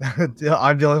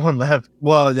 I'm the only one left.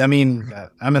 Well, I mean,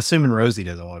 I'm assuming Rosie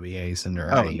doesn't want to be hastened,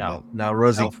 right? Oh no, no,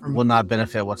 Rosie Elfram? will not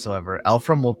benefit whatsoever.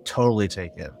 Elfram will totally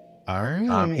take it. All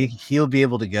right. He'll be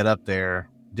able to get up there,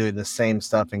 doing the same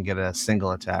stuff, and get a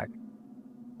single attack.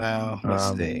 Well,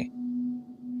 let's see.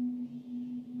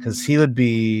 Because he would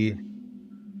be.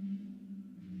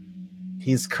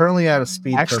 He's currently at a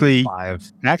speed Actually-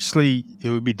 35. Actually,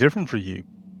 it would be different for you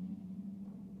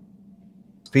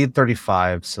Speed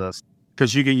 35, so that's,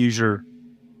 because you can use your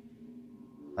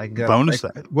I got bonus.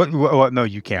 What? No,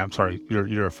 you can't. I'm sorry.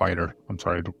 You're a fighter. I'm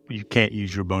sorry. You can't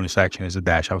use your bonus action as a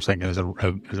dash. I was thinking as a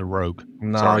rogue.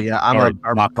 No, Sorry. yeah, I'm Sorry.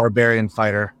 a barbarian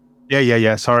fighter.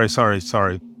 Yeah. Sorry.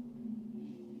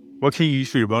 What can you use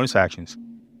for your bonus actions?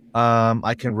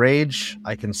 I can rage.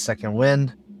 I can second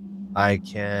wind. I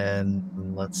can.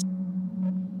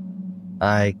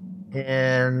 I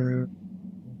can.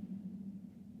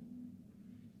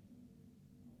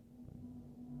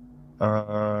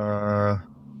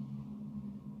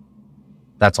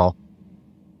 That's all.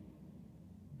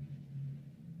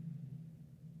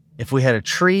 If we had a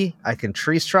tree, I can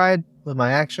tree stride with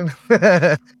my action.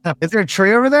 Is there a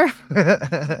tree over there?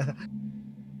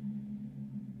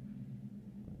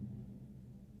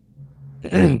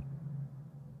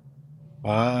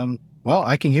 Well,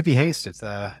 I can give you haste if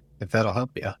that'll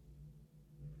help you.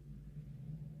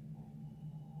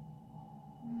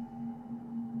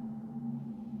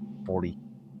 $40.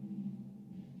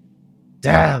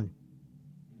 Damn.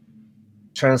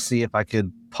 Trying to see if I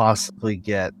could possibly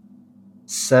get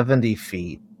 70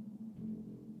 feet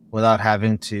without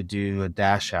having to do a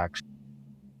dash action.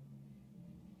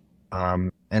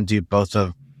 And do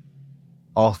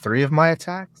all 3 of my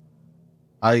attacks.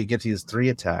 I get to use 3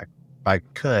 attacks. I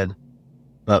could,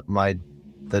 but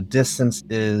the distance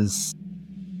is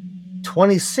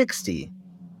 2060.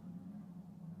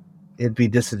 It'd be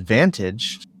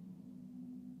disadvantaged.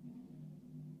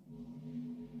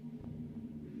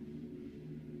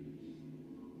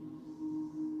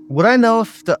 Would I know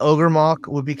if the Ogre Mock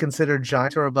would be considered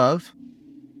giant or above?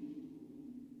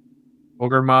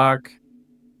 Ogre Mock.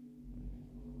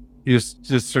 Just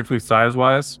strictly size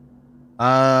wise?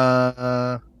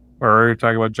 Or are you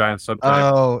talking about giant subtype?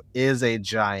 Oh, is a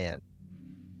giant.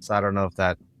 So I don't know if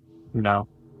that. No.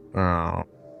 Oh,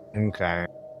 okay.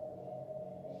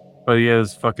 But he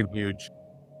is fucking huge.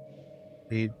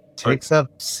 He takes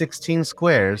up 16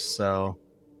 squares, so.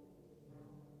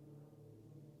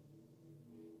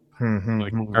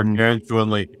 Like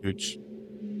gargantuanly huge.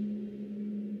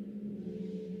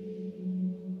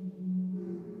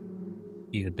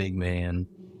 He's a big man.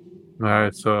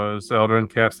 Alright, so is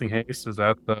Eldrin casting haste? Is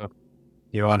that the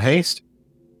You want haste?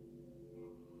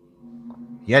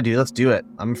 Yeah, dude, let's do it.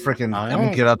 I'm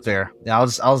gonna get up there. Yeah, I'll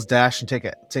just dash and take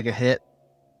a hit.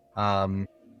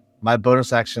 My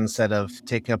bonus action instead of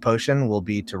taking a potion will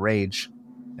be to rage,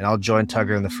 and I'll join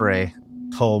Tugger in the fray.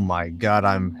 Oh my god,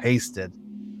 I'm hasted.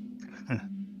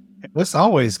 This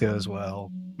always goes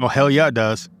well. Well, hell yeah, it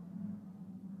does.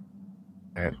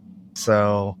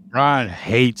 So Brian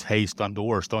hates haste on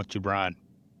doors, don't you, Brian?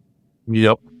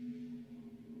 Yep.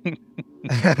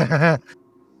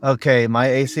 Okay, my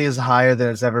AC is higher than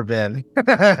it's ever been.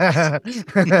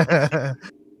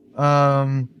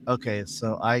 Okay,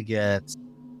 so I get.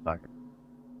 Fuck.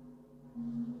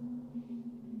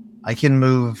 I can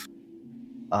move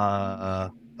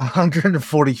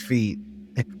 140 feet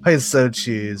if I so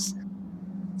choose.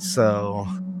 So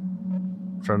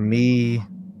from me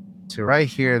to right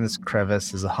here in this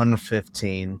crevice is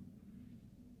 115.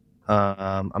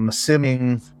 I'm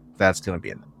assuming that's going to be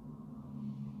enough.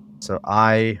 So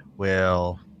I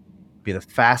will be the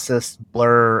fastest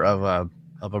blur of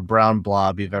a brown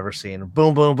blob you've ever seen.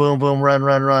 Boom, boom, boom, boom, run,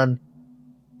 run, run,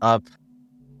 up.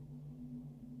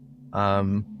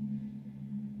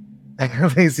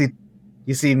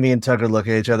 You see me and Tucker look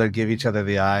at each other, give each other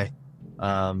the eye.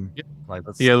 Like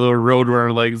let's little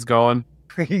roadrunner legs going.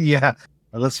 Yeah,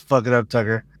 let's fuck it up,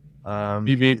 Tucker.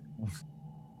 You mean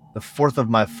the fourth of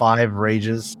my 5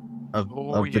 rages of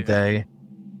the day.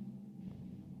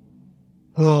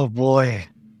 Oh boy.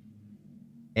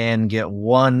 And get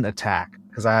 1 attack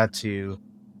because I had to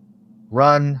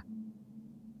run,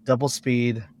 double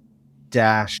speed,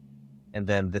 dash, and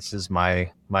then this is my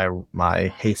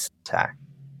haste attack.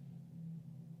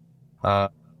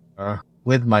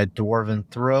 With my dwarven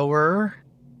thrower,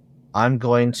 I'm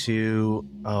going to.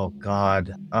 Oh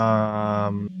God. I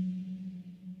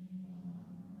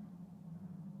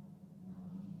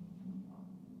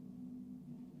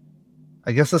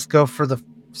guess let's go for the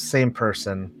same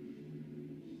person.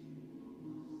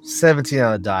 17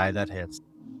 on a die, that hits.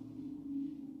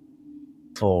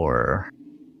 For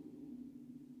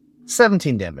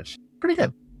 17 damage. Pretty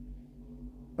good.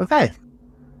 Okay.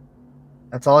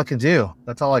 That's all I can do.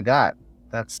 That's all I got.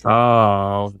 That's.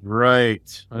 Oh,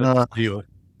 right. Let's do it.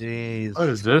 Jeez. What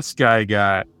does this guy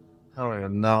got? I don't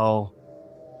even know.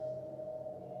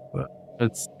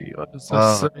 Let's see. What does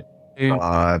this say?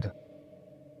 God.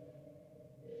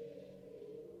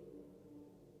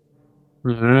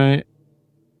 All right.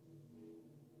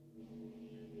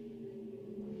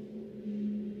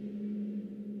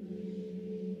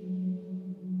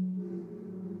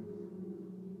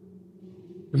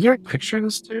 Is there a picture of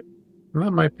this dude?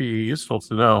 That might be useful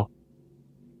to know.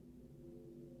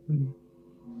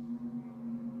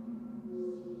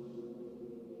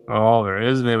 Oh, there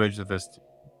is an image of this dude.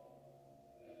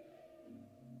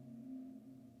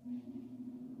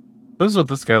 This is what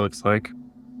this guy looks like.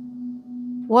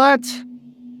 What?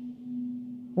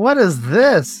 What is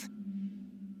this?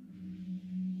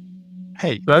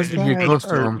 Hey, That's if you get close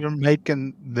to him. you're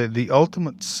making the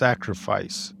ultimate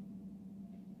sacrifice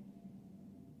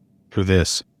for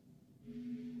this.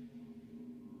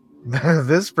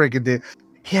 This freaking dude.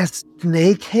 He has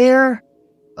snake hair?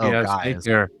 Oh, Yeah, guys. snake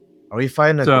hair. Are we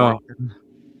fighting a So- Gorgon?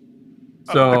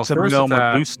 So, That's a first Mel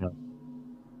attack, Medusa.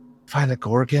 Find a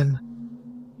Gorgon?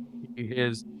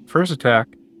 his first attack.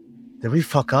 Did we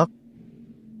fuck up?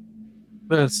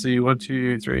 Let's see. 1,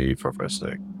 2, 3, 4, 5,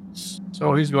 6.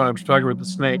 So he's going to Tugger with the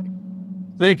snake.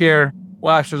 Snake hair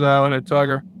lashes out at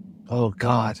Tugger. Oh,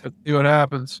 God. Let's see what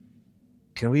happens.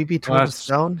 Can we be torn to That's-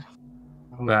 stone?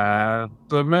 That's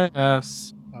a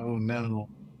mess. Oh no.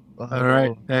 All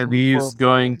right, and he's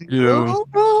going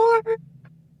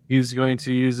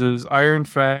to use his Iron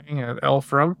Fang at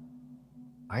Elfram.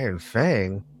 Iron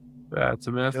Fang? That's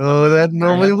a miss. Oh, that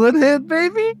normally would hit,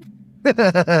 baby.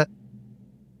 But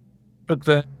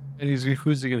then who's he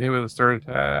gonna hit with his third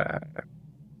attack?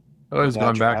 Oh, he's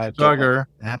going back to Tugger.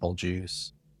 Apple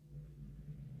juice.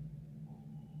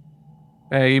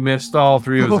 Hey, he missed all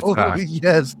 3 of his attacks.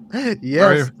 Yes. Very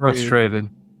Yes. dude. frustrated.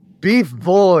 Beef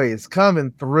boys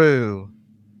coming through.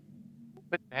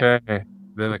 Okay.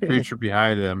 Then the creature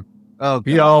behind him. Oh,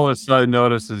 He God. all of a sudden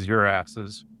notices your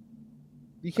asses.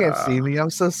 You can't see me. I'm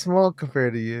so small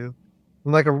compared to you.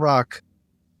 I'm like a rock.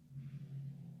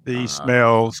 The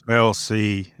smell,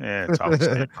 see. Yeah, it's all the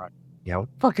same, right? Yeah, what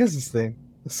the fuck is this thing?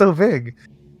 It's so big.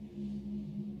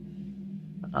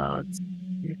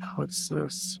 What's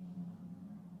this?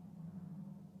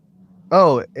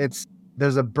 Oh,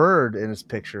 there's a bird in his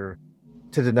picture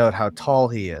to denote how tall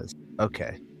he is.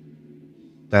 Okay.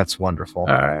 That's wonderful.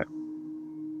 All right.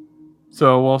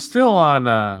 So while still on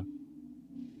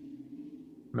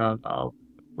no,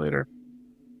 later.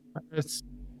 He's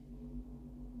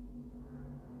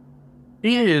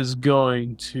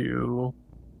going to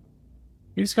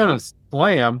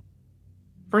slam.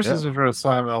 First Yeah. he's going to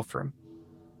slam Elfram.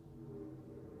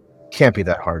 Can't be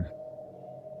that hard.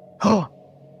 Oh,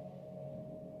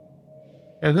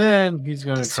 And then he's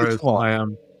going to It's try too to small.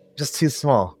 slam. just too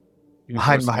small. you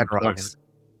Hide first behind Tugger. rocks.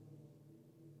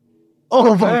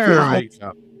 Oh my There God. we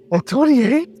go. Oh,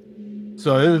 28?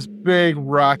 So this big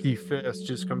rocky fist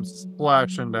just comes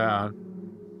splashing down.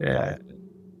 Yeah.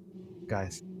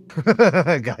 guys.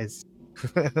 Guys.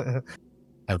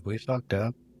 Have we fucked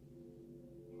up?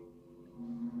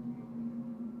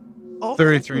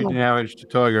 33 damage to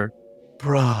Tugger.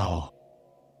 Bro.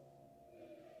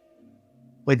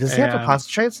 Wait, does he have to And-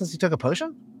 concentrate since he took a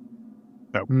potion?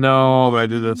 No, but I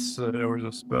did this. There was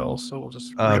a spell, so we'll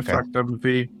just Okay. affect him if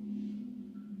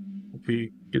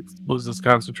he loses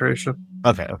concentration.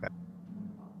 Okay.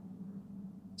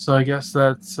 So I guess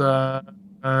that's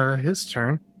his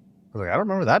turn. I was like, I don't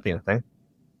remember that being a thing.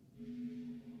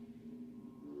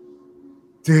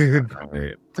 Dude.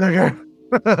 Tugger.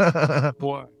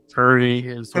 Boy, 30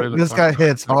 is where the This guy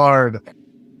hits hard.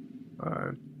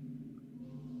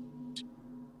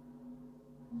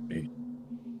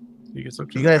 He gets up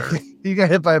to You the got third. you got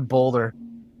hit by a boulder.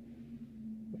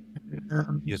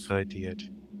 Yes, I did.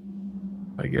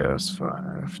 I guess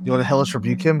 5. You want to hellish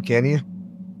rebuke him? Can you?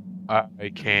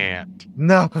 I can't.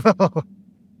 No.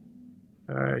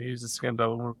 Use the skin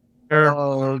double.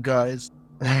 Oh, guys.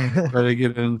 Try to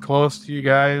get in close to you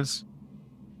guys.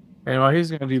 And while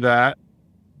he's gonna do that,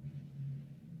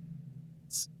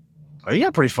 Oh, you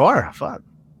got pretty far. Fuck.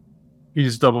 he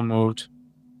just double moved.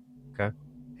 Okay.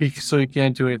 So he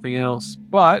can't do anything else.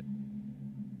 But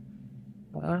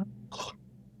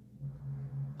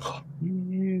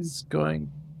he's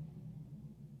going.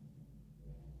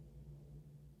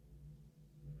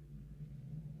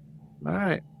 All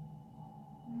right.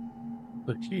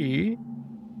 The key.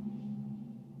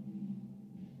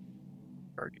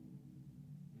 Target.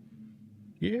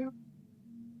 Yeah.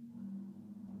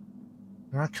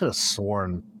 I could have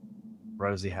sworn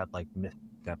Rosie had like myth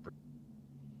depth.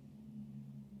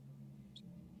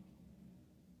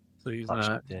 So he's Thought she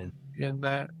not did. in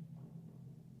that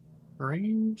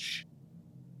range.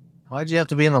 Why'd you have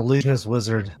to be an illusionist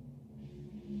wizard?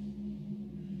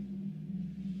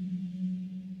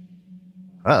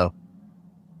 Uh-oh.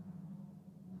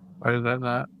 Why did that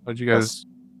not? What'd you guys?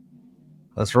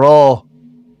 Let's roll.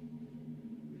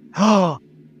 Oh,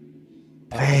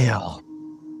 fail.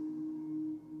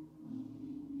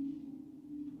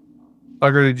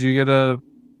 Bugger, did you get a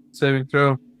saving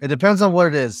throw? It depends on what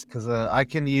it is, because I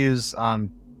can use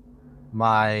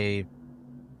my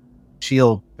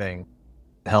shield thing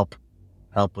to help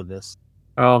with this.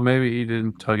 Oh, maybe he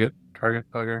didn't target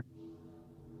Tugger.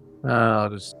 I'll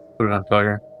just put it on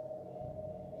Tugger.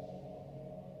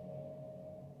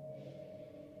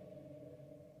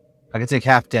 I can take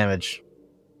half damage.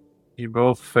 You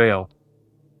both fail.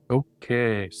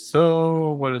 Okay,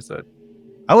 so what is that?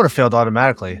 I would have failed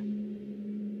automatically.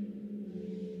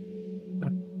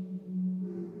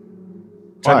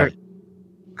 Why?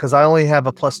 Because I only have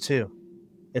a +2.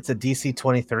 It's a DC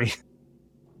 23.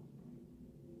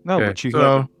 No, Okay, but you so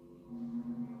got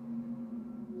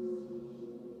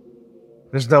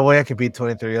There's no way I could beat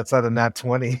 23. That's not a nat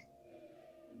 20.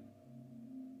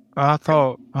 I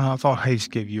thought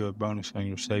haste gave you a bonus on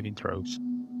your saving throws.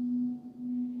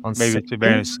 On Maybe it's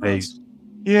advantage saves.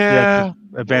 Yeah.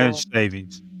 Advantage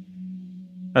savings.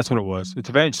 That's what it was. It's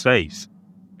advantage saves.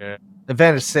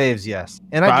 Advantage saves, yes.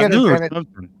 And But I get knew it was advantage.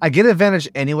 something. I get advantage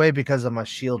anyway because of my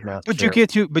shield master. But you get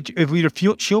to. But if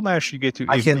you're shield master, you get to.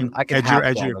 I if can you I can add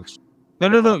have your damage.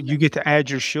 No. You get to add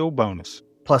your shield bonus.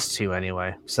 +2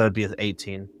 anyway. So it'd be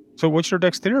 18. So what's your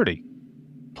dexterity?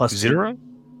 +2. 0.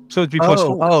 So it'd be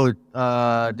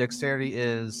 +4. Dexterity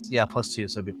is +2.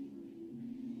 So it'd be.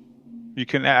 You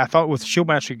can. I thought with shield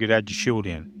master you could add your shield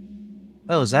in.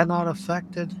 Oh, is that not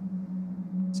affected?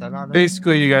 Is that not?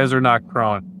 basically, you guys are knocked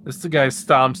prone. This guy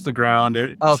stomps the ground.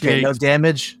 It Okay, no shakes,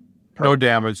 damage. no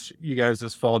damage. You guys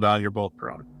just fall down. You're both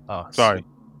prone. Oh, Sorry,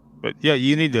 but yeah,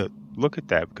 you need to look at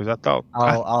that because I thought.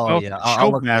 I'll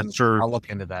shield look master. I'll look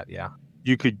into that. Yeah.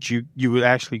 You would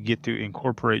actually get to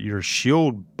incorporate your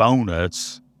shield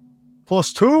bonus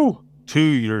 +2 to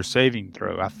your saving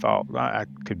throw. I thought I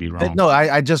could be wrong. No,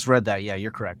 I just read that. Yeah,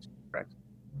 you're correct.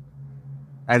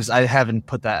 I haven't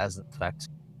put that as an effect.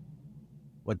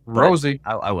 But Rosie.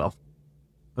 I will.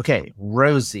 Okay,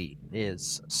 Rosie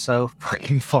is so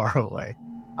freaking far away.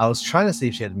 I was trying to see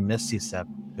if she had Misty Step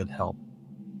could help,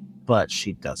 but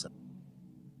she doesn't.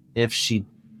 If she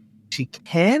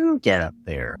can get up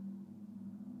there,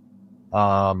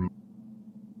 but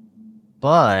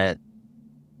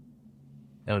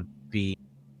it would be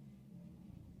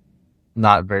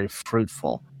not very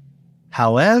fruitful.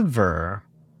 However,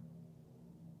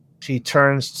 she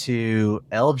turns to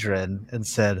Eldrin and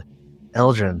said,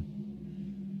 Eldrin,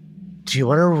 do you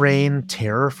want to rain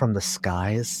terror from the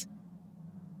skies?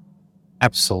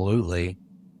 Absolutely.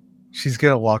 She's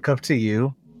going to walk up to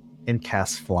you and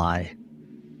cast Fly.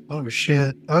 Oh,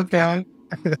 shit. Okay.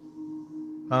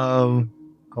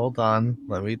 Hold on.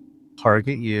 Let me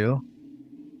target you.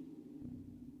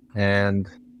 and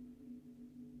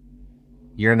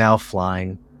you're now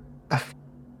flying.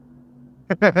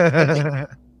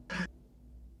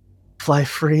 Fly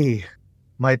free,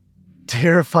 my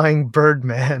terrifying bird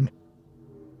man.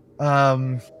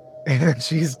 And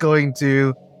she's going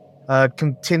to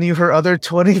continue her other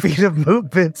 20 feet of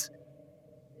movement.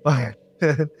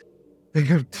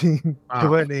 15,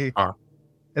 20.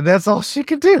 And that's all she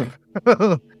can do.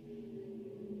 God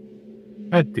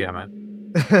damn it.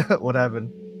 What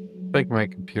happened? I think my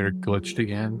computer glitched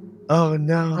again. Oh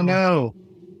no. Oh no.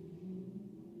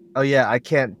 Oh yeah, I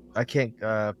can't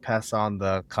pass on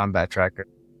the combat tracker.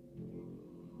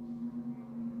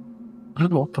 I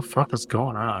don't know what the fuck is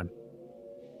going on.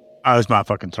 Oh, it's my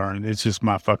fucking turn. It's just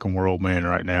my fucking world, man,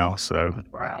 right now. So,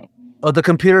 Wow. Oh, the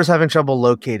computer's having trouble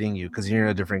locating you because you're in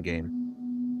a different game.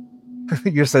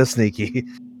 You're so sneaky.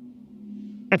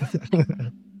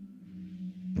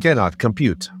 Cannot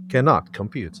compute.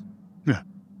 Yeah.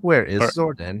 Where is Alright.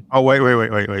 Zordon? Oh, wait.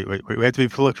 We have to be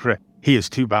politically correct. He is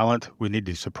too violent. We need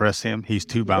to suppress him. He's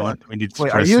too violent. We need to Wait,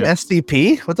 suppress are you him. an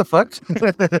SDP? What the fuck?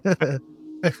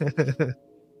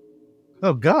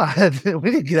 Oh god,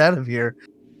 we need to get out of here.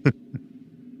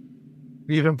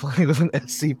 We've been playing with an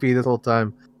SCP this whole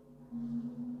time.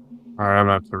 Alright, I'm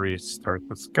gonna have to restart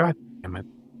this. God damn it.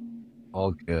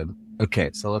 All good. Okay,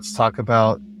 so let's talk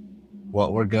about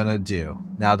what we're gonna do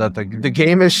now that the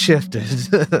game has shifted.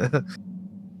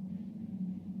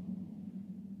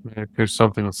 Maybe there's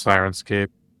something with Sirenscape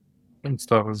and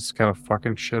stuff is kind of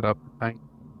fucking shit up, I think.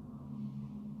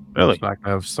 Really? It's not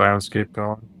gonna have Sirenscape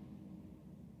going.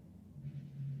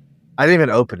 I didn't even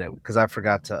open it because I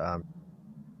forgot to.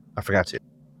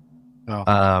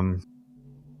 Oh.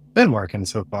 Been working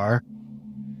so far.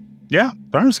 Yeah,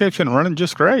 Sirenscape's been running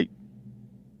just great.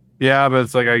 Yeah, but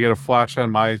it's like I get a flash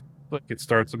on my, like it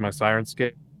starts with my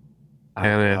Sirenscape,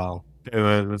 and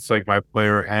then it's like my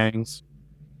player hangs.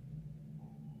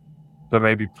 So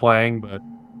maybe playing, but it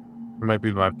might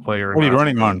be my player. What are you not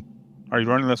running playing. on? Are you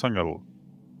running this on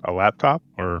a laptop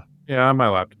or? Yeah, on my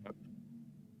laptop.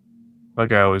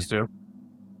 Like I always do.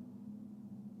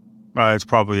 It's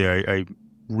probably a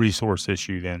resource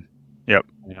issue then. Yep.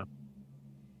 Yeah.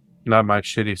 Not my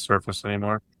shitty Surface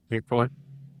anymore, thankfully.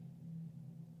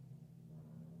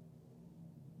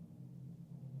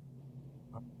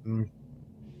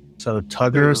 So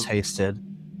Tugger's hasted.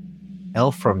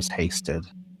 Elfram's hasted.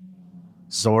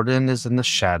 Zordon is in the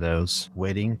shadows,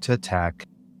 waiting to attack.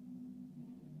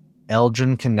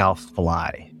 Eldrin can now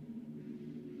fly.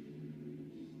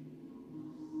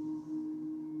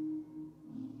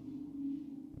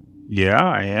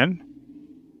 Yeah, and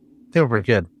I think we're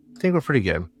good. I think we're pretty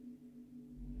good.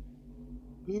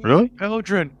 Really?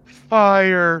 Eldrin,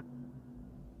 fire.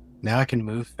 Now I can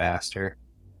move faster.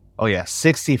 Oh yeah,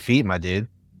 60 feet, my dude.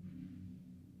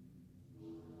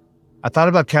 I thought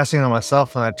about casting it on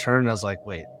myself, and I turned and I was like,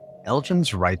 wait,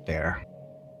 Eldrin's right there.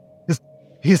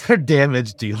 He's our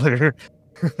damage dealer.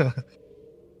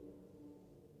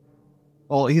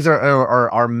 Well, he's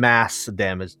our mass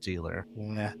damage dealer.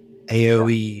 Yeah.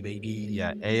 AoE, baby.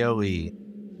 Yeah, AoE.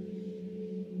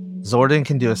 Zordon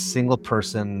can do a single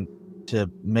person to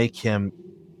make him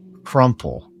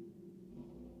crumple.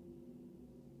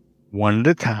 One at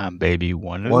a time, baby.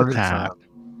 One at a time.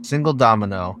 Single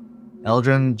domino.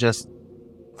 Eldrin just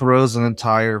throws an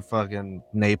entire fucking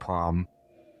napalm.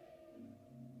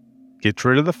 Gets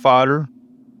rid of the fodder.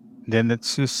 Then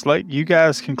it's just like you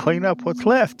guys can clean up what's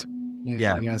left.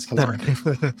 Yeah. You guys can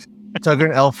Tugger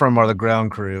and Elfram are the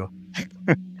ground crew.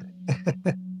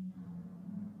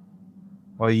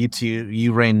 While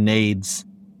you rain nades.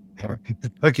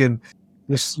 Fucking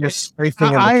you're strafing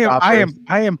in the choppers.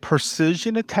 I am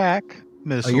precision attack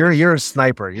missiles. You're a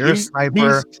sniper. You're a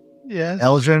sniper. Yes.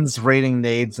 Eldrin's raining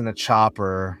nades in a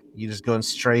chopper. You just go in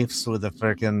strafes with a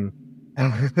freaking.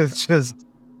 It's just.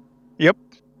 Yep.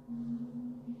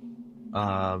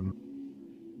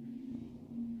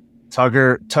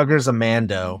 Tugger's a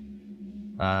Mando.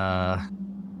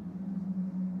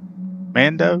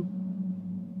 Mando?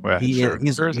 Well, he's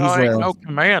I ain't no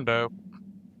commando.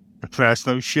 That's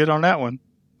no shit on that one.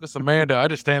 This Amanda, I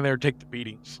just stand there and take the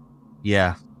beatings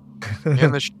yeah.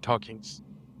 and the talkings.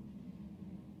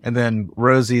 And then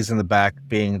Rosie's in the back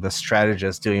being the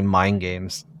strategist doing mind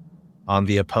games on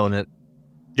the opponent.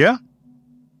 Yeah.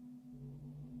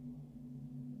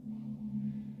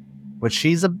 Which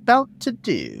she's about to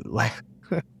do.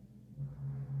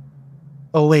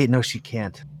 Oh, wait. No, she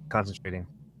can't. Concentrating.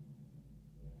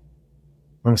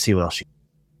 Let me see what else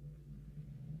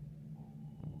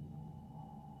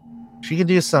she can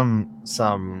do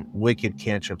some wicked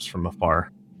cantrips from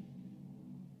afar.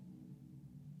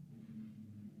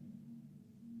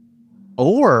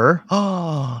 Or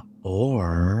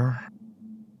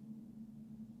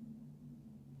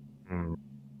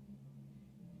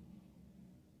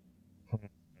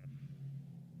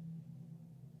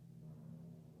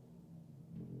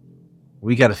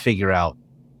we got to figure out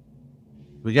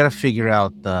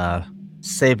the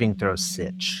saving throw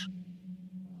sitch.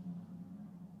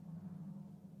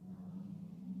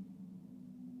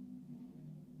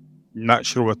 Not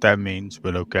sure what that means,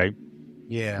 but okay.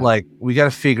 Yeah. Like, we got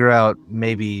to figure out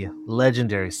maybe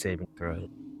legendary saving throw.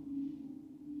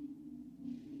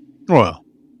 Well,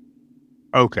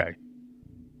 okay.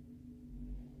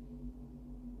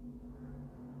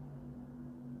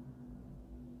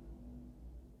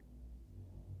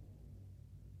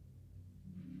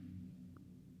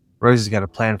 Rosie's got a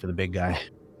plan for the big guy.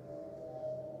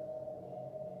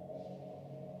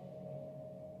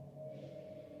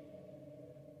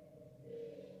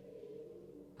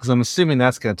 Because I'm assuming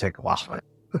that's going to take a while.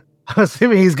 I'm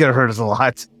assuming he's going to hurt us a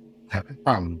lot.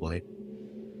 Probably.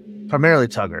 Primarily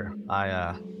Tugger.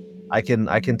 I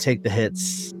can take the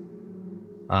hits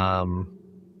for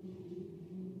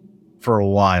a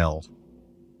while.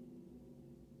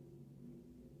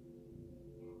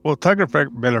 Well, Tucker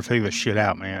better figure this shit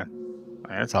out, man.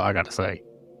 That's all I got to say.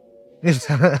 Every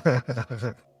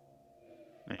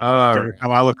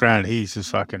time I look around, he's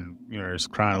just fucking, just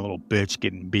crying a little bitch,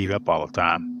 getting beat up all the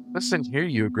time. Listen here,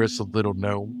 you aggressive little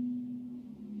gnome.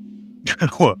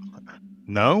 What?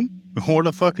 No? What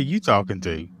the fuck are you talking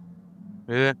to?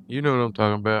 Yeah, you know what I'm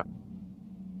talking about.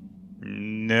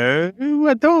 No,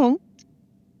 I don't.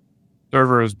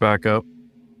 Server is back up.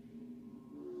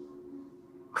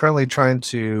 Currently trying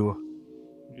to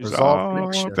resolve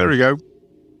connection. There we go.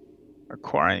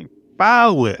 Acquiring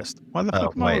file list. Why the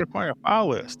fuck am I wait. requiring a file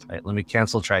list? Wait, let me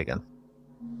cancel. Try again.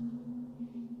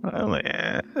 Well,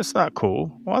 yeah, that's not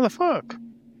cool. Why the fuck?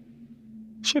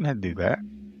 Shouldn't have to do that.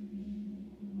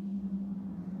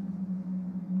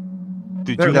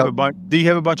 Do you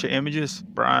have a bunch of images,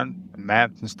 Brian, and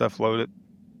maps and stuff loaded,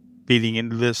 feeding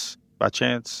into this by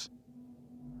chance?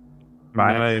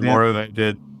 Not anymore than I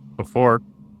did before.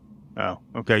 Oh,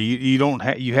 okay.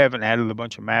 You haven't added a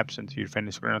bunch of maps into your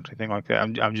finished ground or anything like that.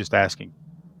 I'm just asking.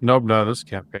 Nope, no, this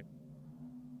campaign.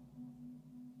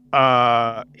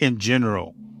 In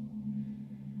general.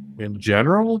 In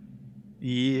general?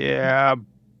 Yeah.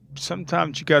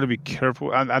 Sometimes you got to be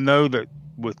careful. I know that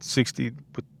with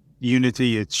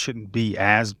Unity, it shouldn't be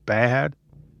as bad,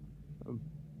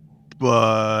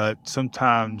 but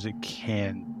sometimes it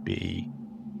can be.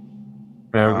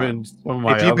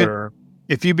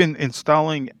 If you've been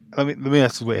installing, let me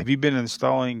ask this way: have you been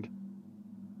installing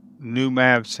new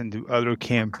maps into other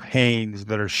campaigns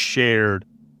that are shared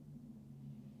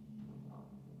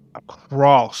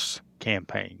across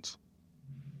campaigns?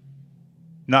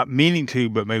 Not meaning to,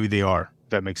 but maybe they are. If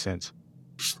that makes sense.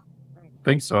 I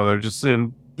think so. They're just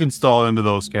installed into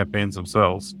those campaigns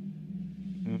themselves.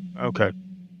 Okay.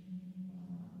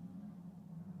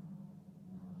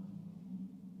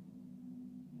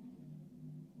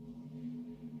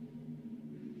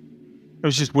 It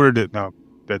was just weird that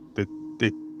it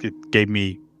made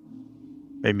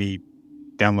me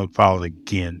download files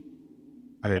again.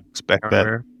 I didn't expect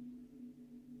that.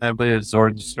 I believe it's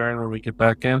Zord's turn when we get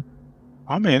back in.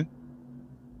 I'm in.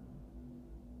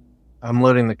 I'm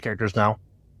loading the characters now.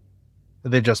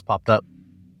 They just popped up.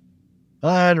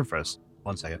 I refresh.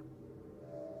 1 second.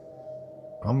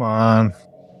 Come on.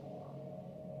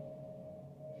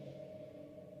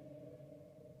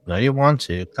 No, you want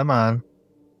to. Come on.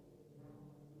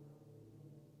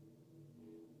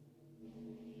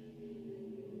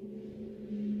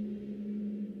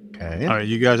 Okay. All right,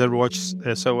 you guys ever watch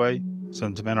SOA,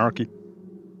 Sons of Anarchy?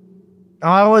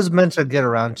 I was meant to get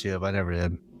around to it, but I never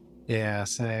did. Yeah,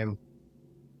 same.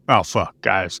 Oh, fuck,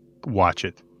 guys. Watch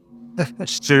it.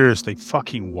 Seriously,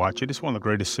 fucking watch it. It's one of the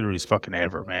greatest series fucking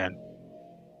ever, man.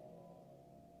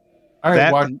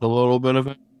 I watched a little bit of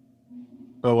it,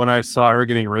 but when I saw her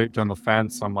getting raped on the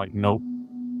fence, I'm like, nope.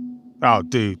 Oh,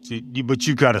 dude, but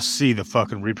you got to see the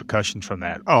fucking repercussions from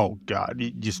that. Oh, God,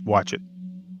 you just watch it.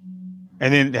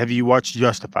 And then, have you watched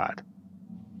Justified?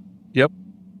 Yep.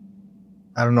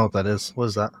 I don't know what that is. What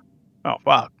is that? Oh,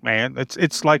 fuck, man.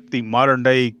 It's like the modern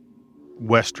day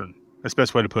Western. That's the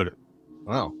best way to put it.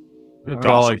 Wow. It's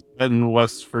all like in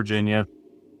West Virginia.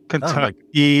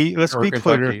 Kentucky. Let's be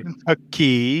clear.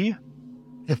 Kentucky.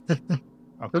 Okay.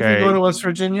 Did you go to West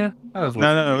Virginia?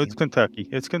 No, it's Kentucky.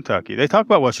 It's Kentucky. They talk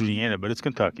about West Virginia, but it's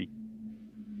Kentucky.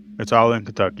 It's all in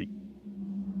Kentucky.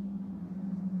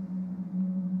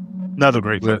 Another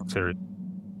great series.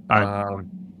 All right.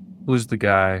 Who's the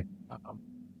guy? I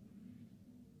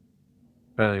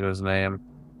think his name.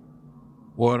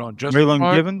 What on Marilyn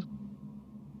Justified? Givens?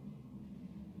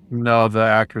 No, the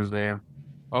actor's name.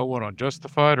 Oh, what on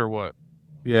Justified or what?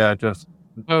 Yeah, just.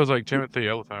 That was like Timothy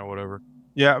Elephant or whatever.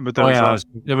 Yeah, but Oh, there's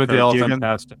yeah. Yeah, but the elephant Giggins.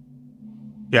 passed it.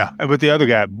 Yeah, and with the other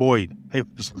guy, Boyd, he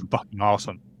was fucking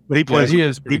awesome. But he Yeah, plays. he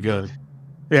is pretty good.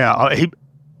 Yeah, he.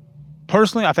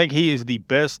 Personally, I think he is the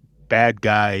best bad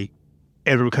guy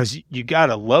ever because you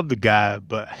gotta love the guy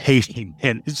but hate him,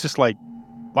 and it's just like,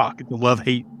 wow, the love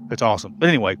hate. That's awesome. But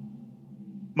anyway,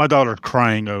 my daughter's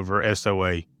crying over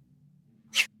SOA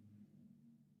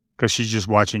because she's just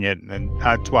watching it, and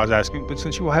that's why I was asking. But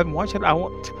since you haven't watched it, I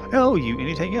won't tell you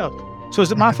anything else. So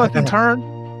is it my fucking turn?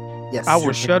 Yes. I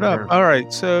will shut up. All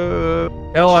right, so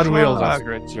Hell on Wheels. That's a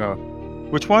great show.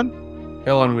 which one?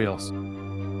 Hell on Wheels.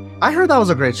 I heard that was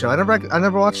a great show. I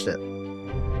never watched it.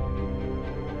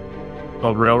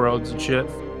 Called railroads and shit.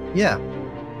 Yeah,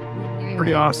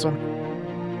 Pretty awesome.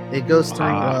 it goes through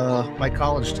my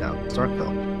college town,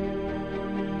 Starkville.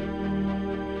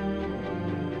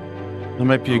 That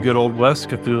might be a good old West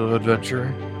Cthulhu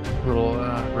adventure. Little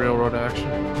railroad action.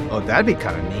 Oh, that'd be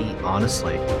kind of neat,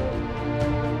 honestly.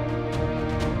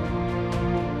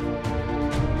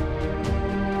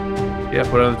 Yeah,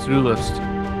 put it on the to-do list.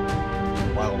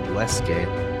 Wild West game.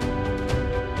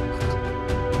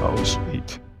 Oh,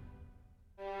 sweet.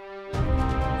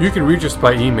 You can reach us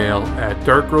by email at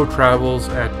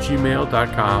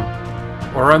darkroadtravels@gmail.com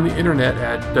or on the internet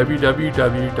at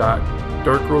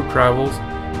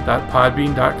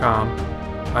www.darkroadtravels.podbean.com,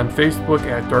 on Facebook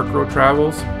at Dark Road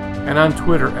Travels, and on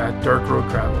Twitter at Dark Road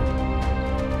Travel.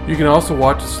 You can also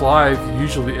watch us live,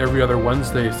 usually every other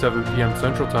Wednesday, 7 p.m.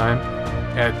 Central Time,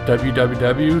 at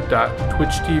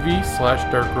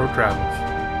www.twitch.tv/darkroadtravels.